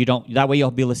 So that way you'll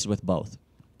be listed with both.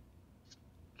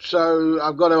 So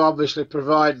I've got to obviously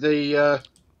provide the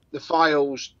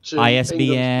files to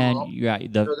ISBN,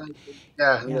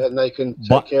 and they can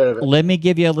take care of it. Let me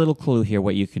give you a little clue here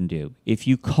what you can do. If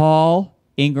you call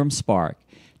Ingram Spark,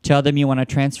 Tell them you want to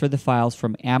transfer the files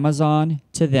from Amazon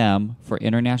to them for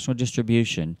international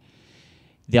distribution.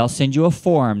 They'll send you a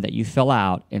form that you fill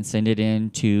out and send it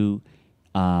into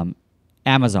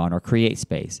Amazon or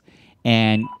CreateSpace.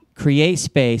 And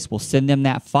CreateSpace will send them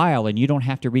that file, and you don't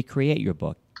have to recreate your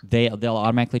book. They'll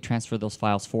automatically transfer those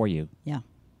files for you. Yeah.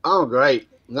 Oh, great.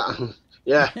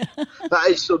 Yeah, that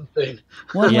is something.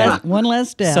 One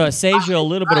less step. So it saves you a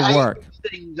little bit of work.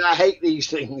 I hate these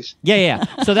things. Yeah.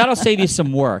 So that'll save you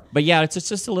some work. But yeah, it's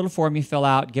just a little form you fill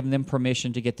out, giving them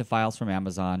permission to get the files from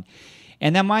Amazon.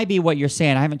 And that might be what you're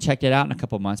saying. I haven't checked it out in a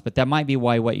couple of months, but that might be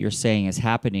why what you're saying is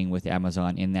happening with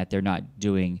Amazon, in that they're not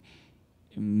doing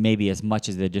maybe as much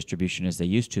as the distribution as they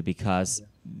used to, because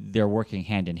they're working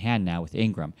hand in hand now with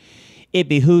Ingram. It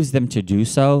behooves them to do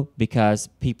so because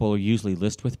people usually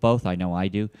list with both. I know I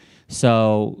do.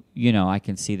 So, I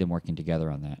can see them working together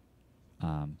on that.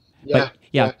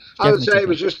 Yeah. I would say it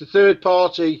was just a third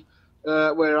party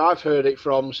where I've heard it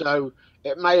from, so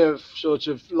it may have sort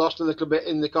of lost a little bit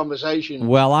in the conversation.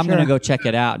 Well, I'm going to go check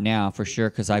it out now for sure,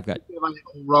 because I've got...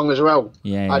 wrong as well.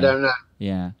 Yeah. I don't know.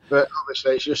 Yeah. But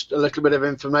obviously it's just a little bit of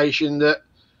information that...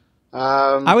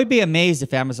 I would be amazed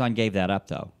if Amazon gave that up,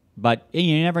 though. But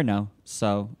you never know.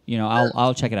 So,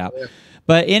 I'll check it out. Yeah.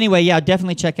 But anyway,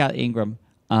 definitely check out Ingram.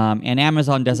 And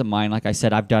Amazon doesn't mind. Like I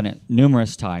said, I've done it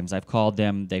numerous times. I've called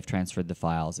them. They've transferred the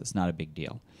files. It's not a big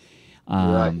deal.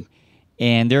 Right.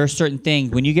 And there are certain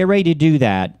things. When you get ready to do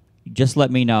that, just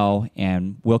let me know,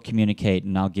 and we'll communicate,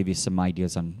 and I'll give you some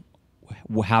ideas on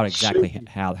how exactly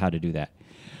how to do that.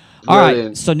 All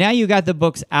right. So now you got the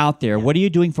books out there. What are you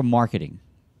doing for marketing?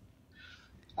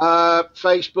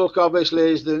 Facebook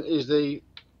obviously is the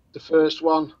first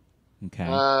one. Okay.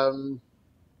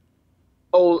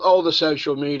 All the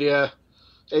social media,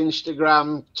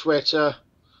 Instagram, Twitter,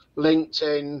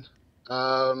 LinkedIn,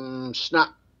 Snapchat.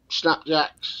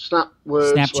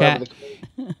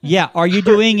 Yeah. Are you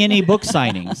doing any book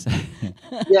signings?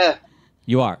 Yeah.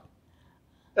 You are.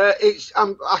 I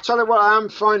tell you what, I am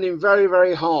finding very,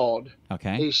 very hard.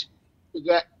 Okay. Is to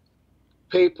get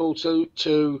people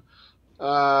to.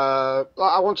 I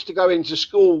wanted to go into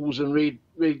schools and read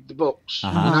the books,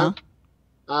 and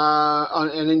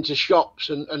into shops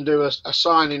and do a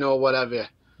signing or whatever.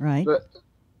 Right. But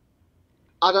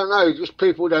I don't know. Just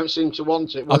people don't seem to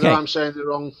want it. Whether I'm saying the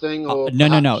wrong thing or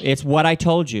no. It's what I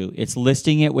told you. It's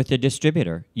listing it with the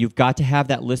distributor. You've got to have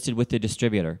that listed with the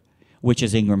distributor, which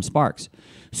is Ingram Sparks.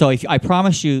 So I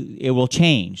promise you, it will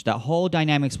change. That whole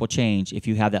dynamics will change if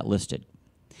you have that listed.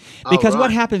 Because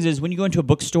what happens is when you go into a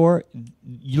bookstore,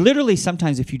 you literally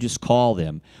sometimes if you just call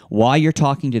them while you're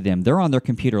talking to them, they're on their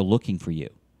computer looking for you.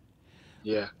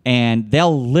 Yeah. And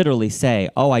they'll literally say,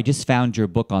 "Oh, I just found your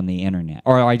book on the internet,"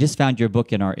 or "I just found your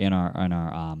book in our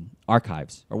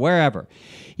archives," or wherever.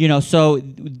 So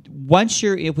once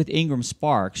you're with Ingram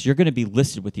Sparks, you're going to be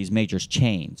listed with these major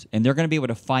chains, and they're going to be able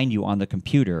to find you on the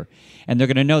computer, and they're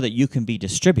going to know that you can be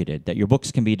distributed, that your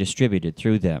books can be distributed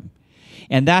through them.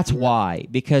 And that's why,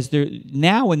 because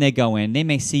now when they go in, they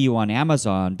may see you on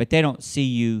Amazon, but they don't see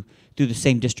you through the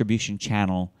same distribution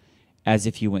channel as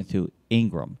if you went through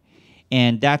Ingram.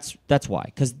 And that's why,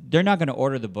 because they're not going to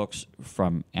order the books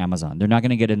from Amazon. They're not going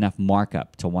to get enough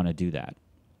markup to want to do that.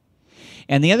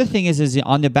 And the other thing is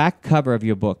on the back cover of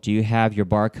your book, do you have your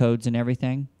barcodes and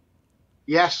everything?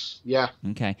 Yes, yeah.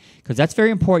 Okay, because that's very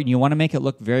important. You want to make it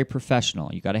look very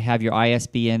professional. You got to have your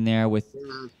ISB in there with...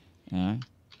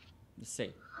 let's see.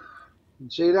 Can you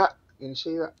see that? Can you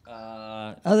see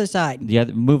that? Other side. Yeah,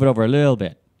 move it over a little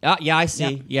bit. Yeah, I see.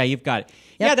 Yep. Yeah, you've got it.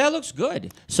 Yep. Yeah, that looks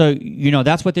good. So,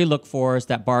 that's what they look for, is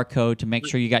that barcode to make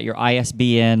sure you got your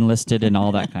ISBN listed and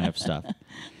all that kind of stuff.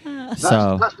 That's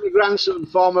my grandson,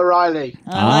 Farmer Riley.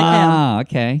 I like him.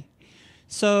 Okay.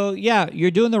 So, yeah,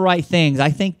 you're doing the right things. I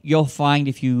think you'll find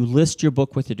if you list your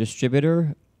book with a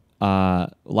distributor,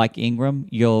 like Ingram,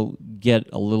 you'll get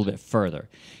a little bit further.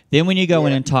 Then when you go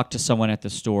in and talk to someone at the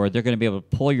store, they're going to be able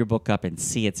to pull your book up and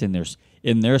see it's in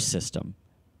their system.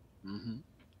 Mm-hmm.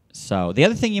 So the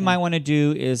other thing you might want to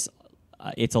do is,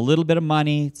 it's a little bit of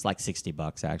money. It's like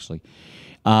 $60 actually.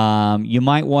 You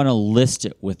might want to list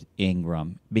it with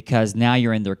Ingram because now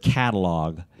you're in their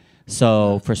catalog.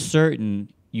 So for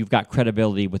certain, you've got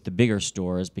credibility with the bigger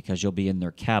stores because you'll be in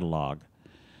their catalog.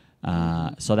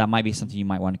 So that might be something you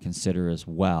might want to consider as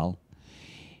well.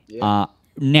 Yeah.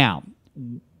 Now,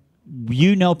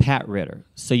 you know Pat Ritter,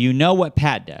 so you know what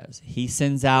Pat does. He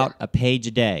sends out a page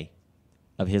a day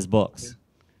of his books.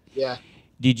 Yeah.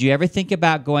 Did you ever think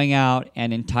about going out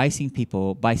and enticing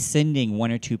people by sending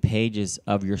 1 or 2 pages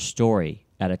of your story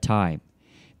at a time?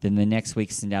 Then the next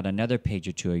week send out another page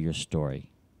or 2 of your story.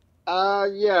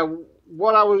 Yeah.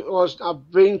 What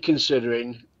I've been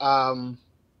considering,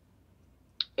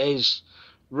 is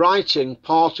writing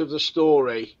part of the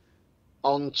story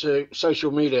onto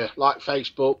social media like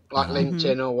Facebook, like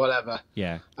LinkedIn or whatever.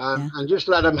 Yeah. And just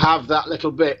let them have that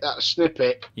little bit, that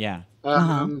snippet. Yeah.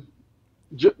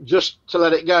 Just to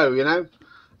let it go, you know,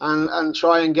 and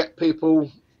try and get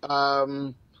people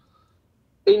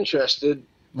interested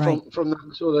from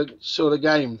that sort of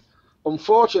game.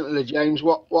 Unfortunately, James,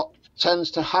 what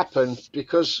tends to happen,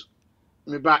 because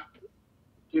my back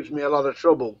gives me a lot of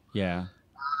trouble. Yeah.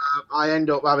 I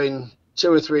end up having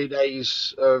 2 or 3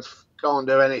 days of can't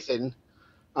do anything,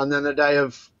 and then a day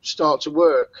of start to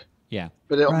work. Yeah.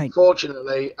 But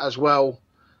unfortunately, as well,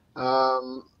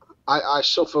 I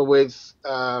suffer with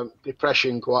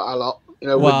depression quite a lot. You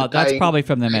know, well, with the that's pain. probably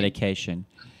from the medication.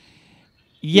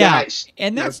 Yeah,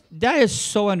 and that is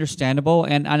so understandable.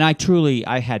 And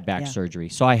I had back surgery,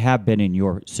 so I have been in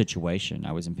your situation.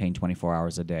 I was in pain 24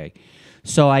 hours a day,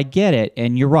 so I get it.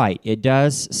 And you're right; it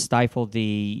does stifle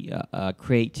the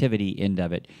creativity end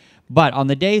of it. But on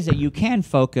the days that you can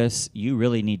focus, you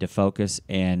really need to focus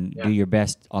and do your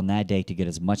best on that day to get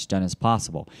as much done as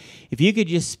possible. If you could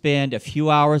just spend a few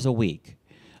hours a week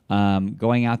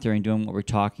going out there and doing what we're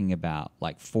talking about,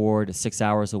 like 4 to 6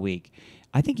 hours a week,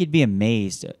 I think you'd be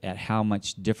amazed at how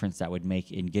much difference that would make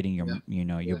in getting your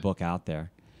your book out there.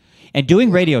 And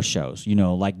doing radio shows,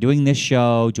 like doing this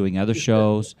show, doing other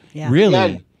shows,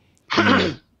 really.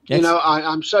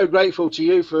 I'm so grateful to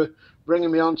you for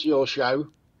bringing me onto your show.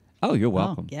 Oh, you're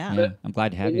welcome. I'm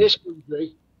glad to have you. In this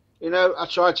country, I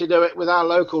try to do it with our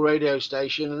local radio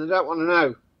station, and they don't want to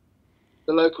know.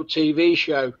 The local TV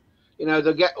show,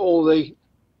 they'll get all the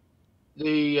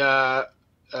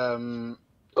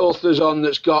authors on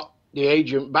that's got the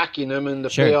agent backing them and the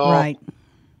PR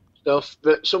stuff.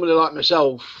 But somebody like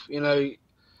myself,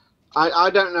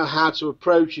 I don't know how to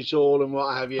approach it all and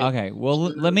what have you. Okay, well,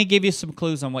 let me give you some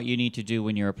clues on what you need to do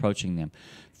when you're approaching them.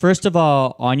 First of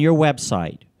all, on your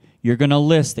website, you're going to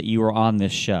list that you are on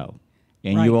this show,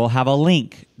 and you will have a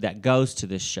link that goes to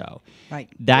this show. Right.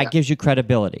 That gives you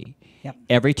credibility. Yep.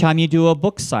 Every time you do a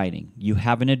book signing, you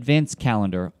have an events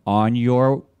calendar on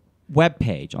your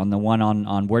webpage, on the one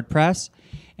on WordPress,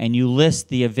 and you list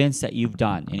the events that you've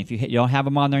done. And if you don't have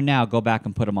them on there now, go back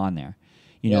and put them on there.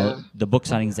 The book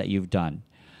signings that you've done.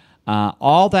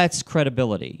 All that's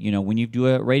credibility. When you do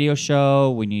a radio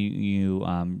show, when you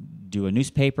do a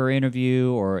newspaper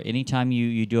interview, or anytime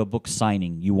you do a book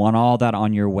signing, you want all that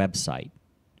on your website.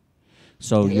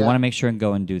 So you want to make sure and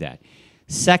go and do that.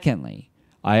 Secondly,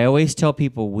 I always tell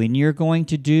people, when you're going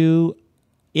to do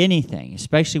anything,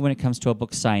 especially when it comes to a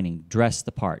book signing, dress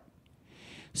the part.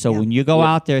 So when you go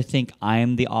out there, think, I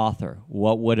am the author.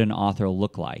 What would an author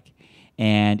look like?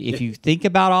 And if you think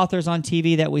about authors on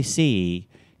TV that we see,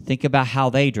 think about how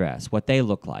they dress, what they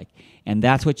look like. And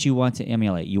that's what you want to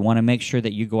emulate. You want to make sure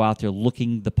that you go out there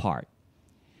looking the part.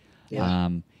 Yeah.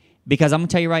 Because I'm going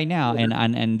to tell you right now,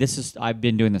 and this is, I've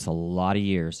been doing this a lot of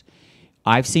years.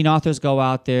 I've seen authors go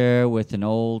out there with an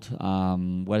old,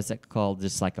 what is that called?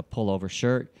 Just like a pullover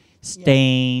shirt,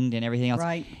 stained and everything else.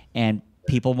 Right. And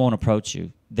people won't approach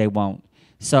you. They won't.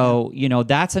 So,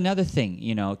 that's another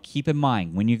thing, keep in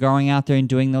mind. When you're going out there and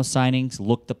doing those signings,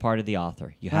 look the part of the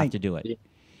author. You have to do it.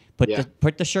 Yeah.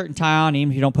 Put the shirt and tie on,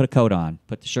 even if you don't put a coat on.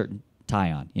 Put the shirt and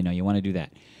tie on. You want to do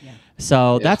that. Yeah.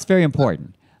 So that's very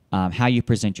important, how you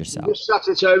present yourself. Just sat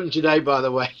at home today, by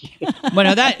the way.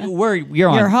 Well, no, you're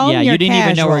on. You're home, yeah, you're you didn't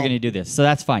even know we were casual. going to do this, so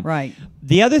that's fine. Right.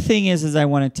 The other thing is I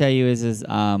want to tell you is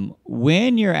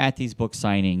when you're at these book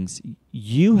signings,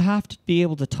 you have to be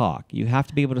able to talk. You have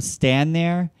to be able to stand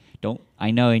there.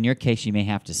 I know in your case you may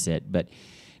have to sit, but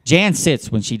Jan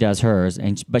sits when she does hers,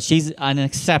 but she's an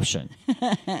exception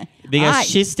because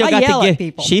she's still got yell the at gift.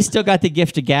 people. She's still got the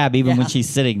gift of gab even when she's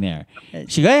sitting there.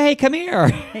 She goes, "Hey, come here."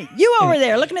 Hey, you over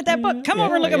there looking at that book. Come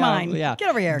over and look at mine. Yeah. Get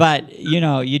over here. But,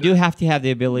 you do have to have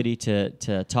the ability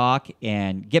to talk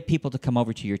and get people to come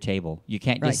over to your table. You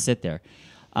can't just sit there.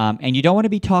 And you don't want to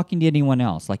be talking to anyone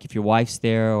else. Like if your wife's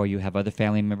there or you have other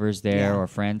family members there or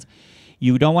friends,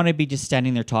 you don't want to be just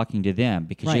standing there talking to them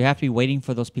because you have to be waiting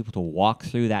for those people to walk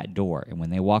through that door. And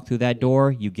when they walk through that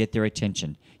door, you get their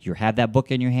attention. You have that book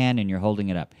in your hand and you're holding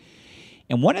it up.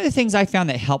 And one of the things I found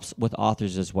that helps with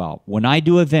authors as well, when I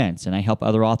do events and I help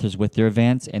other authors with their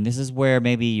events, and this is where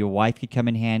maybe your wife could come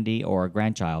in handy or a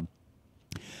grandchild,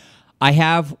 I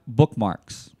have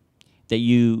bookmarks that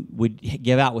you would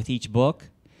give out with each book.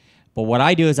 But what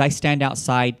I do is I stand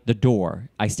outside the door.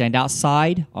 I stand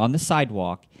outside on the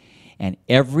sidewalk, and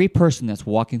every person that's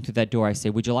walking through that door, I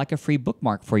say, would you like a free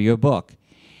bookmark for your book?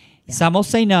 Yeah. Some will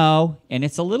say no, and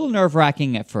it's a little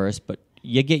nerve-wracking at first, but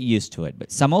you get used to it.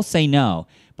 But some will say no.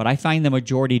 But I find the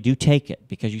majority do take it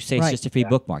because you say it's just a free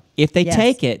bookmark. If they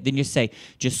take it, then you say,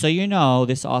 just so you know,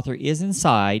 this author is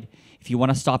inside. If you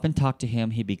want to stop and talk to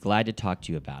him, he'd be glad to talk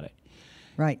to you about it.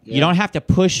 Right. You don't have to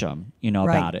push them,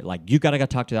 about it. Like, you got to go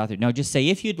talk to the author. No, just say,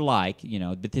 if you'd like,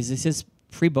 but this is his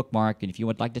free bookmark, and if you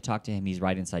would like to talk to him, he's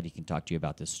right inside. He can talk to you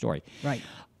about this story. Right.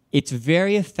 It's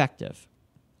very effective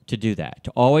to do that,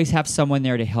 to always have someone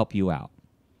there to help you out.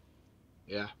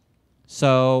 Yeah.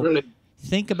 So Brilliant.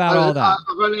 Think about all that.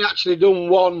 I've only actually done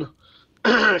one,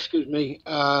 excuse me,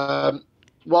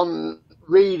 one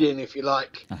reading, if you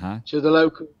like, to the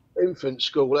local infant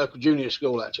school, local junior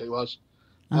school actually it was.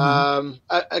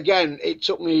 Again, it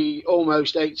took me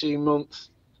almost 18 months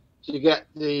to get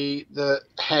the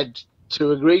head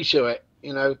to agree to it,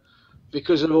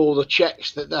 because of all the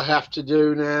checks that they have to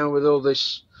do now with all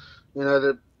this,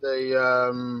 the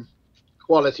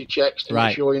quality checks to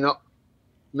make sure you're not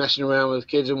messing around with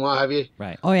kids and what have you.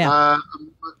 Right. Oh, yeah.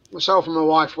 Myself and my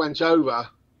wife went over.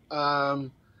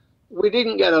 We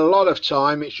didn't get a lot of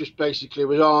time. It's just basically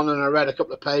was on, and I read a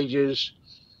couple of pages,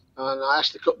 and I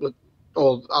asked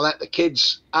I let the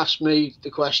kids ask me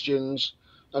the questions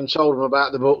and told them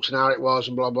about the books and how it was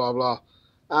and blah, blah, blah.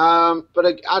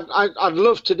 But I'd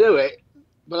love to do it,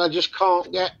 but I just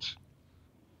can't get,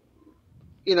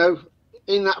 in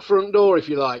that front door, if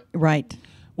you like. Right.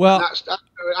 Well,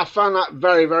 I found that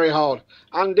very, very hard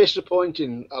and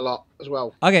disappointing a lot as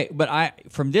well. Okay, but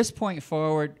from this point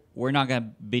forward, we're not going to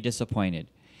be disappointed.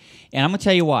 And I'm going to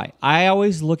tell you why. I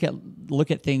always look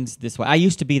at things this way. I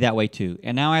used to be that way too.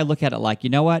 And now I look at it like,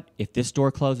 you know what? If this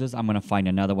door closes, I'm going to find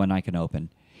another one I can open.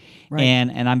 Right.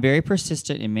 And I'm very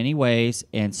persistent in many ways,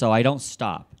 and so I don't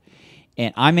stop.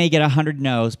 And I may get 100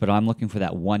 no's, but I'm looking for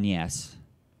that one yes.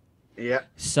 Yeah.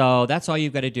 So that's all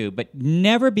you've got to do. But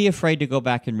never be afraid to go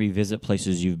back and revisit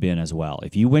places you've been as well.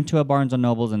 If you went to a Barnes &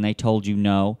 Nobles and they told you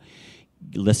no,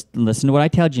 listen to what I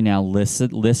told you now.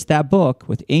 List that book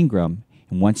with Ingram.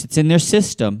 And once it's in their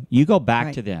system, you go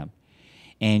back to them.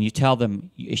 And you tell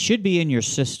them, it should be in your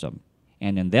system.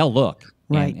 And then they'll look.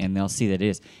 Right. And they'll see that it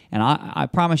is. And I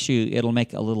promise you it'll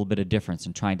make a little bit of difference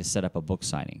in trying to set up a book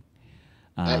signing.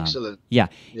 Excellent. Yeah.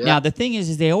 Now, the thing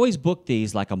is they always book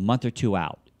these like a month or two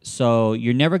out. So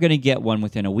you're never going to get one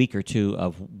within a week or two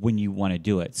of when you want to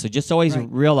do it. So just always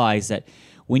realize that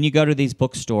when you go to these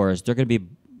bookstores, they're going to be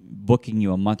booking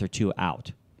you a month or two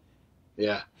out.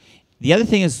 Yeah. The other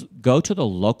thing is go to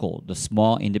the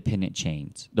small independent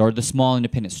chains or the small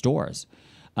independent stores.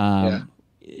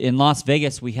 In Las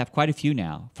Vegas, we have quite a few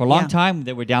now. For a long time,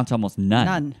 they were down to almost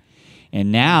none.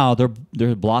 And now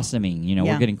they're blossoming.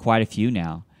 We're getting quite a few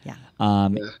now. Yeah.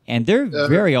 And they're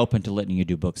very open to letting you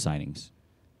do book signings.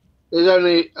 There's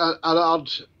only an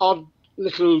odd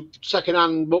little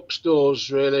second-hand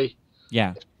bookstores, really.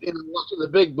 Yeah. A lot of the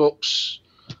big books,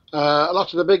 a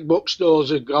lot of the big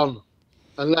bookstores are gone,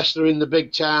 unless they're in the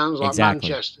big towns like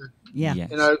Manchester. Yeah.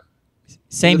 Yes.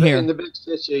 Same here. In the big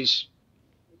cities,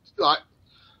 like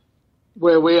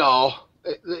where we are,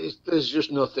 there's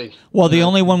just nothing. Well, the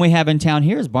only one we have in town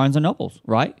here is Barnes & Nobles,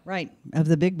 right? Right. Of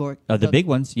the big book. Of the big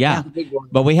ones, yeah. The big one.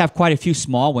 But we have quite a few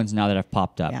small ones now that have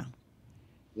popped up. Yeah.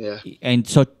 Yeah. And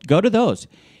so go to those.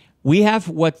 We have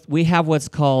what's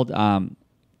called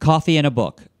Coffee in a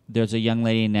Book. There's a young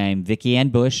lady named Vicki Ann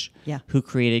Bush who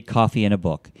created Coffee in a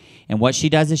Book. And what she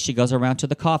does is she goes around to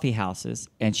the coffee houses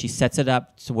and she sets it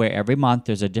up to where every month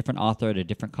there's a different author at a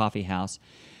different coffee house.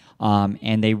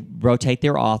 And they rotate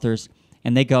their authors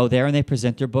and they go there and they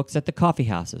present their books at the coffee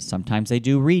houses. Sometimes they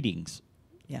do readings.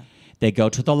 Yeah. They go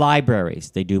to the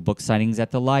libraries. They do book signings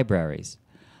at the libraries.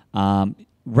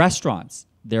 Restaurants.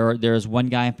 There's one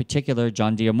guy in particular,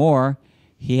 John D'Amore.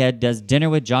 He does dinner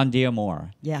with John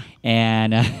D'Amore. Yeah.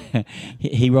 And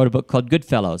he wrote a book called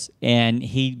Goodfellows. And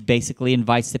he basically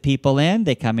invites the people in.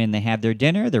 They come in, they have their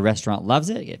dinner. The restaurant loves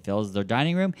it. It fills their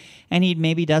dining room. And he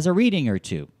maybe does a reading or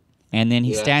two. And then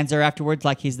he stands there afterwards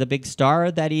like he's the big star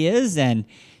that he is and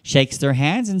shakes their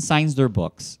hands and signs their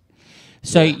books.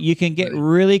 So you can get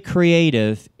really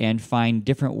creative and find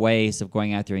different ways of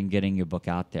going out there and getting your book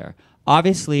out there.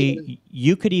 Obviously,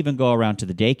 you could even go around to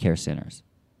the daycare centers.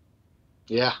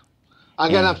 Yeah.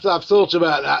 Again, I've thought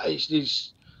about that.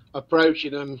 It's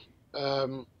approaching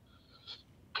them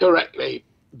correctly,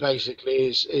 basically,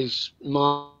 is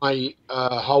my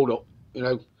hold-up,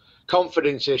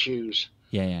 confidence issues.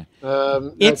 Yeah.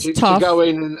 It's tough. To go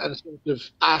in and sort of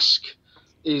ask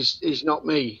is not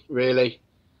me, really.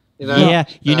 Yeah,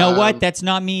 you know what? That's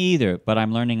not me either, but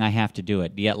I'm learning I have to do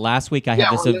it. Yet last week I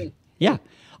had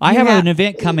I have an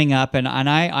event coming up, and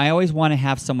I always want to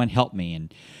have someone help me.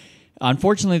 And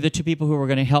unfortunately, the two people who were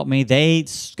going to help me, they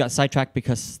got sidetracked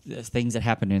because of things that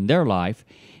happened in their life.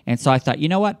 And so I thought, you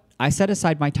know what? I set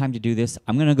aside my time to do this.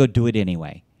 I'm going to go do it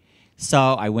anyway. So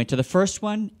I went to the first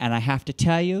one, and I have to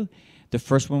tell you, the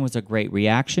first one was a great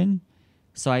reaction.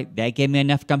 So that gave me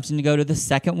enough gumption to go to the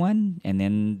second one, and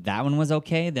then that one was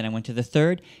okay. Then I went to the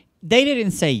third. They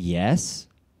didn't say yes,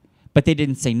 but they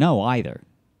didn't say no either.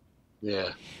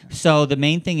 Yeah. So the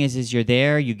main thing is you're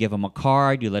there, you give them a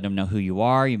card, you let them know who you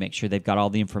are, you make sure they've got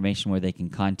all the information where they can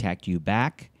contact you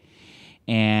back.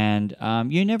 And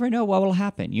you never know what will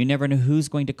happen. You never know who's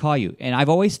going to call you. And I've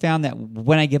always found that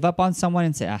when I give up on someone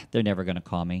and say, they're never going to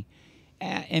call me,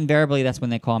 invariably that's when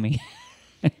they call me.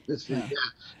 Yeah.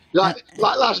 Like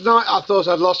last night, I thought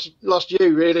I'd lost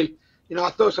you, really. You know,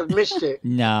 I thought I'd missed it.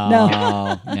 No.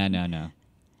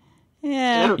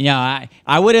 Yeah. You know,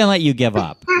 I wouldn't let you give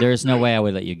up. There's no way I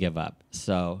would let you give up.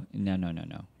 So,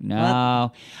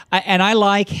 no. And I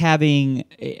like having...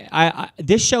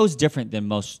 this show's different than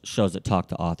most shows that talk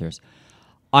to authors.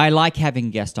 I like having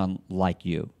guests on like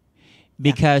you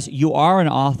because you are an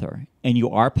author and you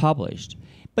are published,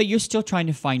 but you're still trying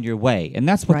to find your way. And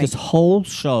that's what this whole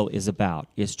show is about,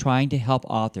 is trying to help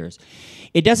authors.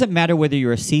 It doesn't matter whether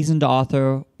you're a seasoned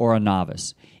author or a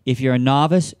novice. If you're a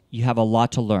novice, you have a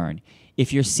lot to learn.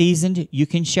 If you're seasoned, you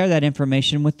can share that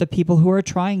information with the people who are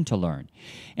trying to learn.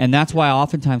 And that's why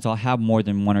oftentimes I'll have more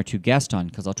than one or two guests on,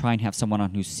 because I'll try and have someone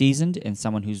on who's seasoned and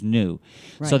someone who's new,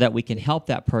 so that we can help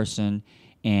that person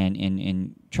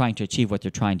in trying to achieve what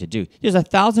they're trying to do. There's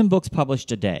 1,000 books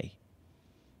published a day.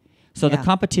 So the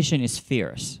competition is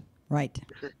fierce. Right.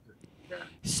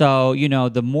 So, you know,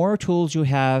 the more tools you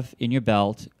have in your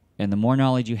belt and the more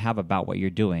knowledge you have about what you're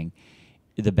doing,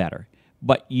 the better.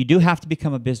 But you do have to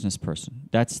become a business person.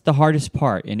 That's the hardest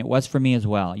part, and it was for me as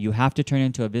well. You have to turn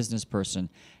into a business person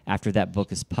after that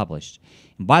book is published.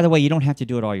 And by the way, you don't have to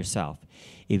do it all yourself.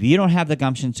 If you don't have the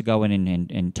gumption to go in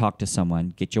and talk to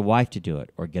someone, get your wife to do it,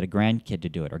 or get a grandkid to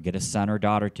do it, or get a son or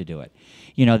daughter to do it.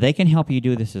 You know, they can help you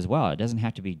do this as well. It doesn't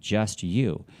have to be just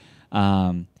you.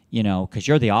 You know, because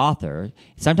you're the author.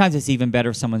 Sometimes it's even better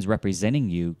if someone's representing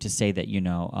you to say that, you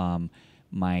know,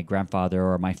 my grandfather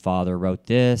or my father wrote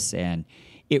this, and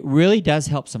it really does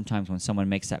help sometimes when someone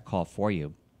makes that call for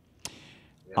you.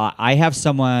 Yeah. I have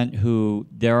someone who,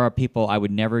 there are people I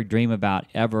would never dream about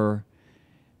ever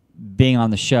being on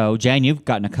the show. Jan, you've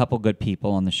gotten a couple good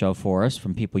people on the show for us,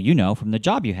 from people you know from the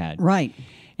job you had. Right.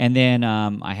 And then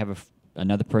I have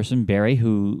another person, Barry,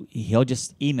 who he'll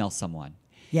just email someone.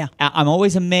 Yeah. I'm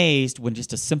always amazed when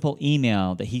just a simple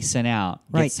email that he sent out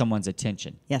gets someone's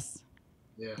attention. Yes.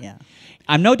 Yeah.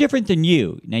 I'm no different than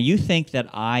you. Now, you think that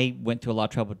I went through a lot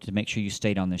of trouble to make sure you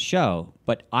stayed on the show,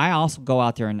 but I also go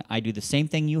out there and I do the same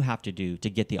thing you have to do to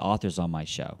get the authors on my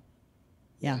show.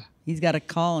 Yeah. He's got to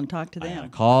call and talk to them. I got to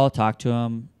call, talk to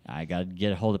them. I got to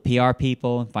get a hold of PR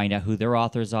people and find out who their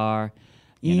authors are.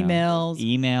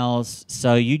 Emails.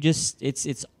 So you just,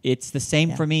 it's the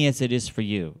same for me as it is for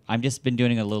you. I've just been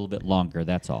doing it a little bit longer,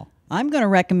 that's all. I'm going to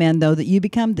recommend, though, that you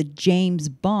become the James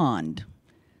Bond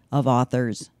of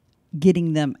authors,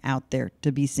 getting them out there to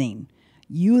be seen.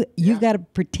 You've got to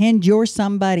pretend you're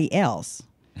somebody else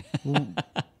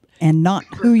and not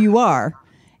who you are.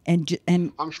 And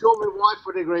I'm sure my wife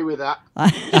would agree with that.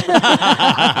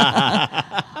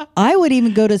 I would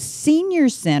even go to senior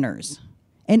centers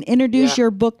and introduce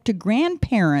your book to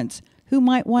grandparents who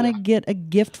might want to get a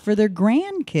gift for their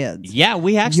grandkids. Yeah,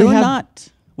 we actually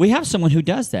we have someone who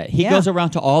does that. He goes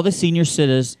around to all the senior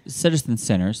citizen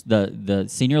centers, the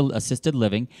senior assisted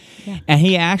living, and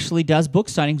he actually does book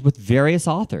signings with various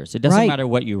authors. It doesn't matter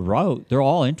what you wrote; they're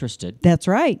all interested. That's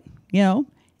right. You know,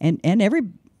 and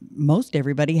most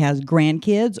everybody has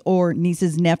grandkids or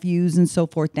nieces, nephews, and so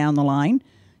forth down the line.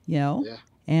 You know,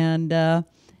 and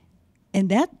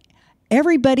that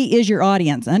everybody is your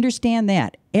audience. Understand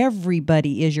that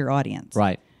everybody is your audience.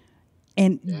 Right.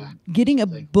 And getting a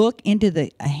book into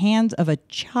the hands of a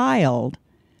child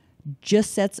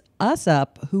just sets us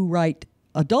up who write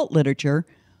adult literature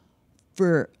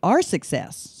for our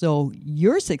success. So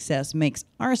your success makes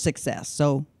our success.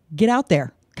 So get out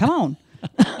there. Come on.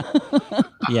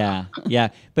 Yeah.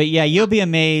 But you'll be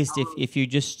amazed if you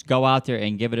just go out there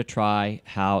and give it a try,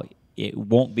 how it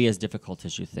won't be as difficult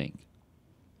as you think.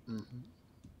 Mm-hmm.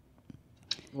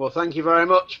 Well, thank you very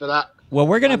much for that. Well,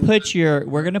 we're going to put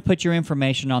your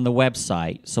information on the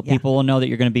website so people will know that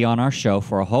you're going to be on our show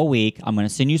for a whole week. I'm going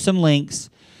to send you some links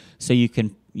so you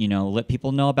can, let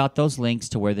people know about those links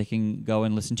to where they can go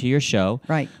and listen to your show.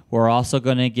 Right. We're also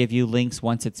going to give you links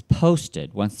once it's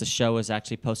posted, once the show is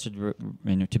actually posted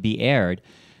to be aired,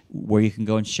 where you can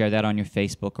go and share that on your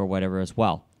Facebook or whatever as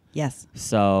well. Yes.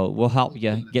 So we'll help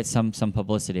you get some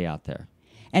publicity out there.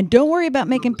 And don't worry about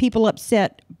making people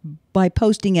upset by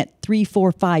posting it 3,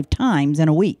 4, 5 times in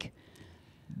a week.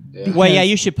 Yeah. Well, yeah,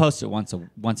 you should post it once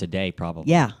a day,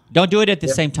 probably. Yeah. Don't do it at the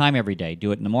same time every day.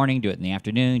 Do it in the morning, do it in the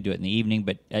afternoon, do it in the evening,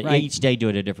 but Right. each day do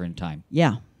it at a different time.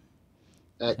 Yeah.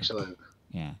 Excellent.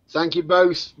 Yeah. Thank you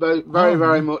both very,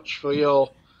 very much for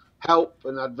your help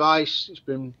and advice. It's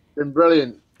been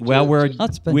brilliant. Well,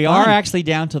 That's been we fun. are actually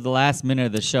down to the last minute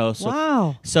of the show. So,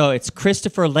 Wow. So it's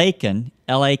Christopher Lakin,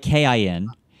 Lakin.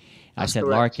 I That's said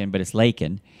correct. Larkin, but it's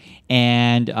Lakin.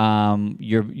 And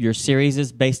your series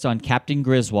is based on Captain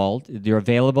Griswold. They're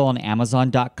available on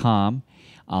Amazon.com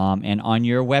and on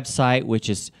your website, which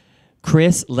is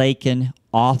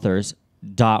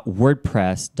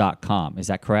chrislakinauthors.wordpress.com. Is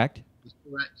that correct?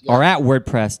 Correct, yeah. Or at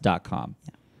wordpress.com.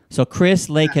 So Chris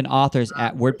Lakin Authors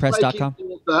at wordpress.com?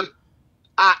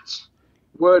 At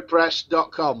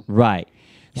wordpress.com. Right.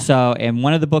 So, and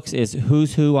one of the books is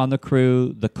Who's Who on the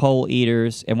Crew, The Coal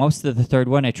Eaters, and what was the third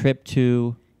one? A trip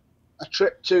to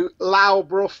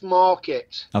Lowbrough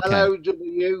Market. Okay.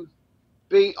 LOWBRUFF.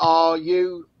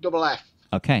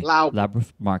 Okay. Lowbrough.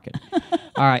 Market.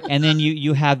 All right, and then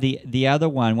you have the other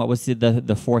one. What was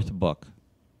the fourth book?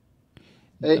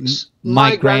 It's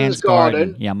My Grand's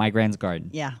Garden. Yeah, My Grand's Garden.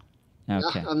 Yeah.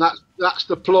 Okay. And that's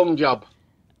the plum job.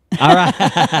 All right.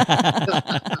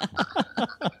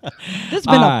 This has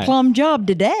been All a right. plum job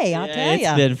today, I'll tell It's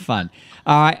you. been fun.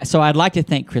 All right, so I'd like to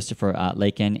thank Christopher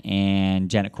Lakin and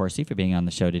Janet Corsi for being on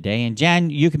the show today. And Jan,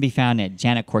 you can be found at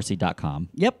janetcorsi.com.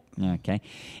 Yep. Okay.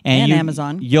 And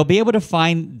Amazon. You'll be able to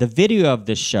find the video of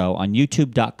this show on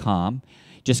youtube.com.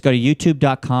 Just go to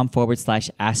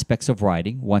youtube.com/aspects of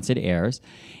writing once it airs.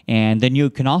 And then you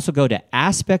can also go to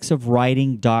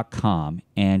aspectsofwriting.com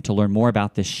and to learn more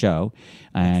about this show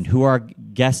and who our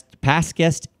past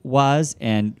guest was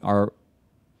and our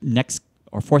next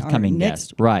or forthcoming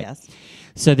guest. Right. Yes.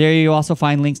 So there you also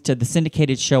find links to the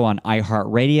syndicated show on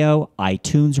iHeartRadio,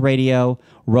 iTunes Radio,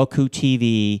 Roku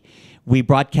TV. We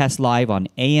broadcast live on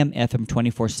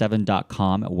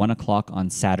amfm247.com at 1 o'clock on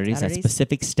Saturdays at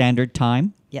Pacific Standard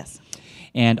Time. Yes.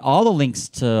 And all the links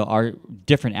to our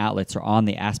different outlets are on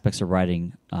the Aspects of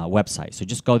Writing website. So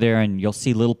just go there and you'll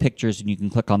see little pictures and you can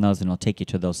click on those and it'll take you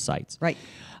to those sites. Right.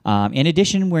 In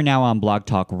addition, we're now on Blog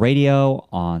Talk Radio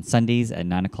on Sundays at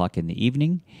 9 o'clock in the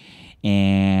evening.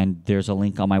 And there's a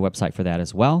link on my website for that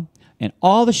as well. And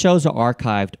all the shows are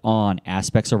archived on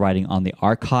Aspects of Writing on the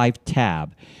Archive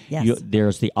tab. Yes.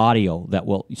 There's the audio that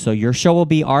will... So your show will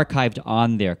be archived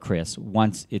on there, Chris,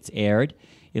 once it's aired.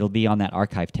 It'll be on that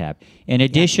archive tab. In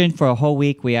addition, for a whole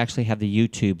week, we actually have the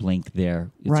YouTube link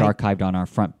there. It's Right. archived on our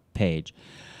front page.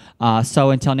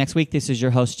 So until next week, this is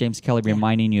your host, James Kelly,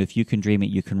 reminding you, if you can dream it,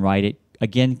 you can write it.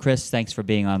 Again, Chris, thanks for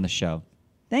being on the show.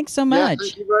 Thanks so Yeah, much.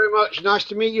 thank you very much. Nice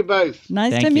to meet you both.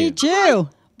 Nice Thank to you. meet you.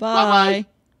 Bye. Bye-bye.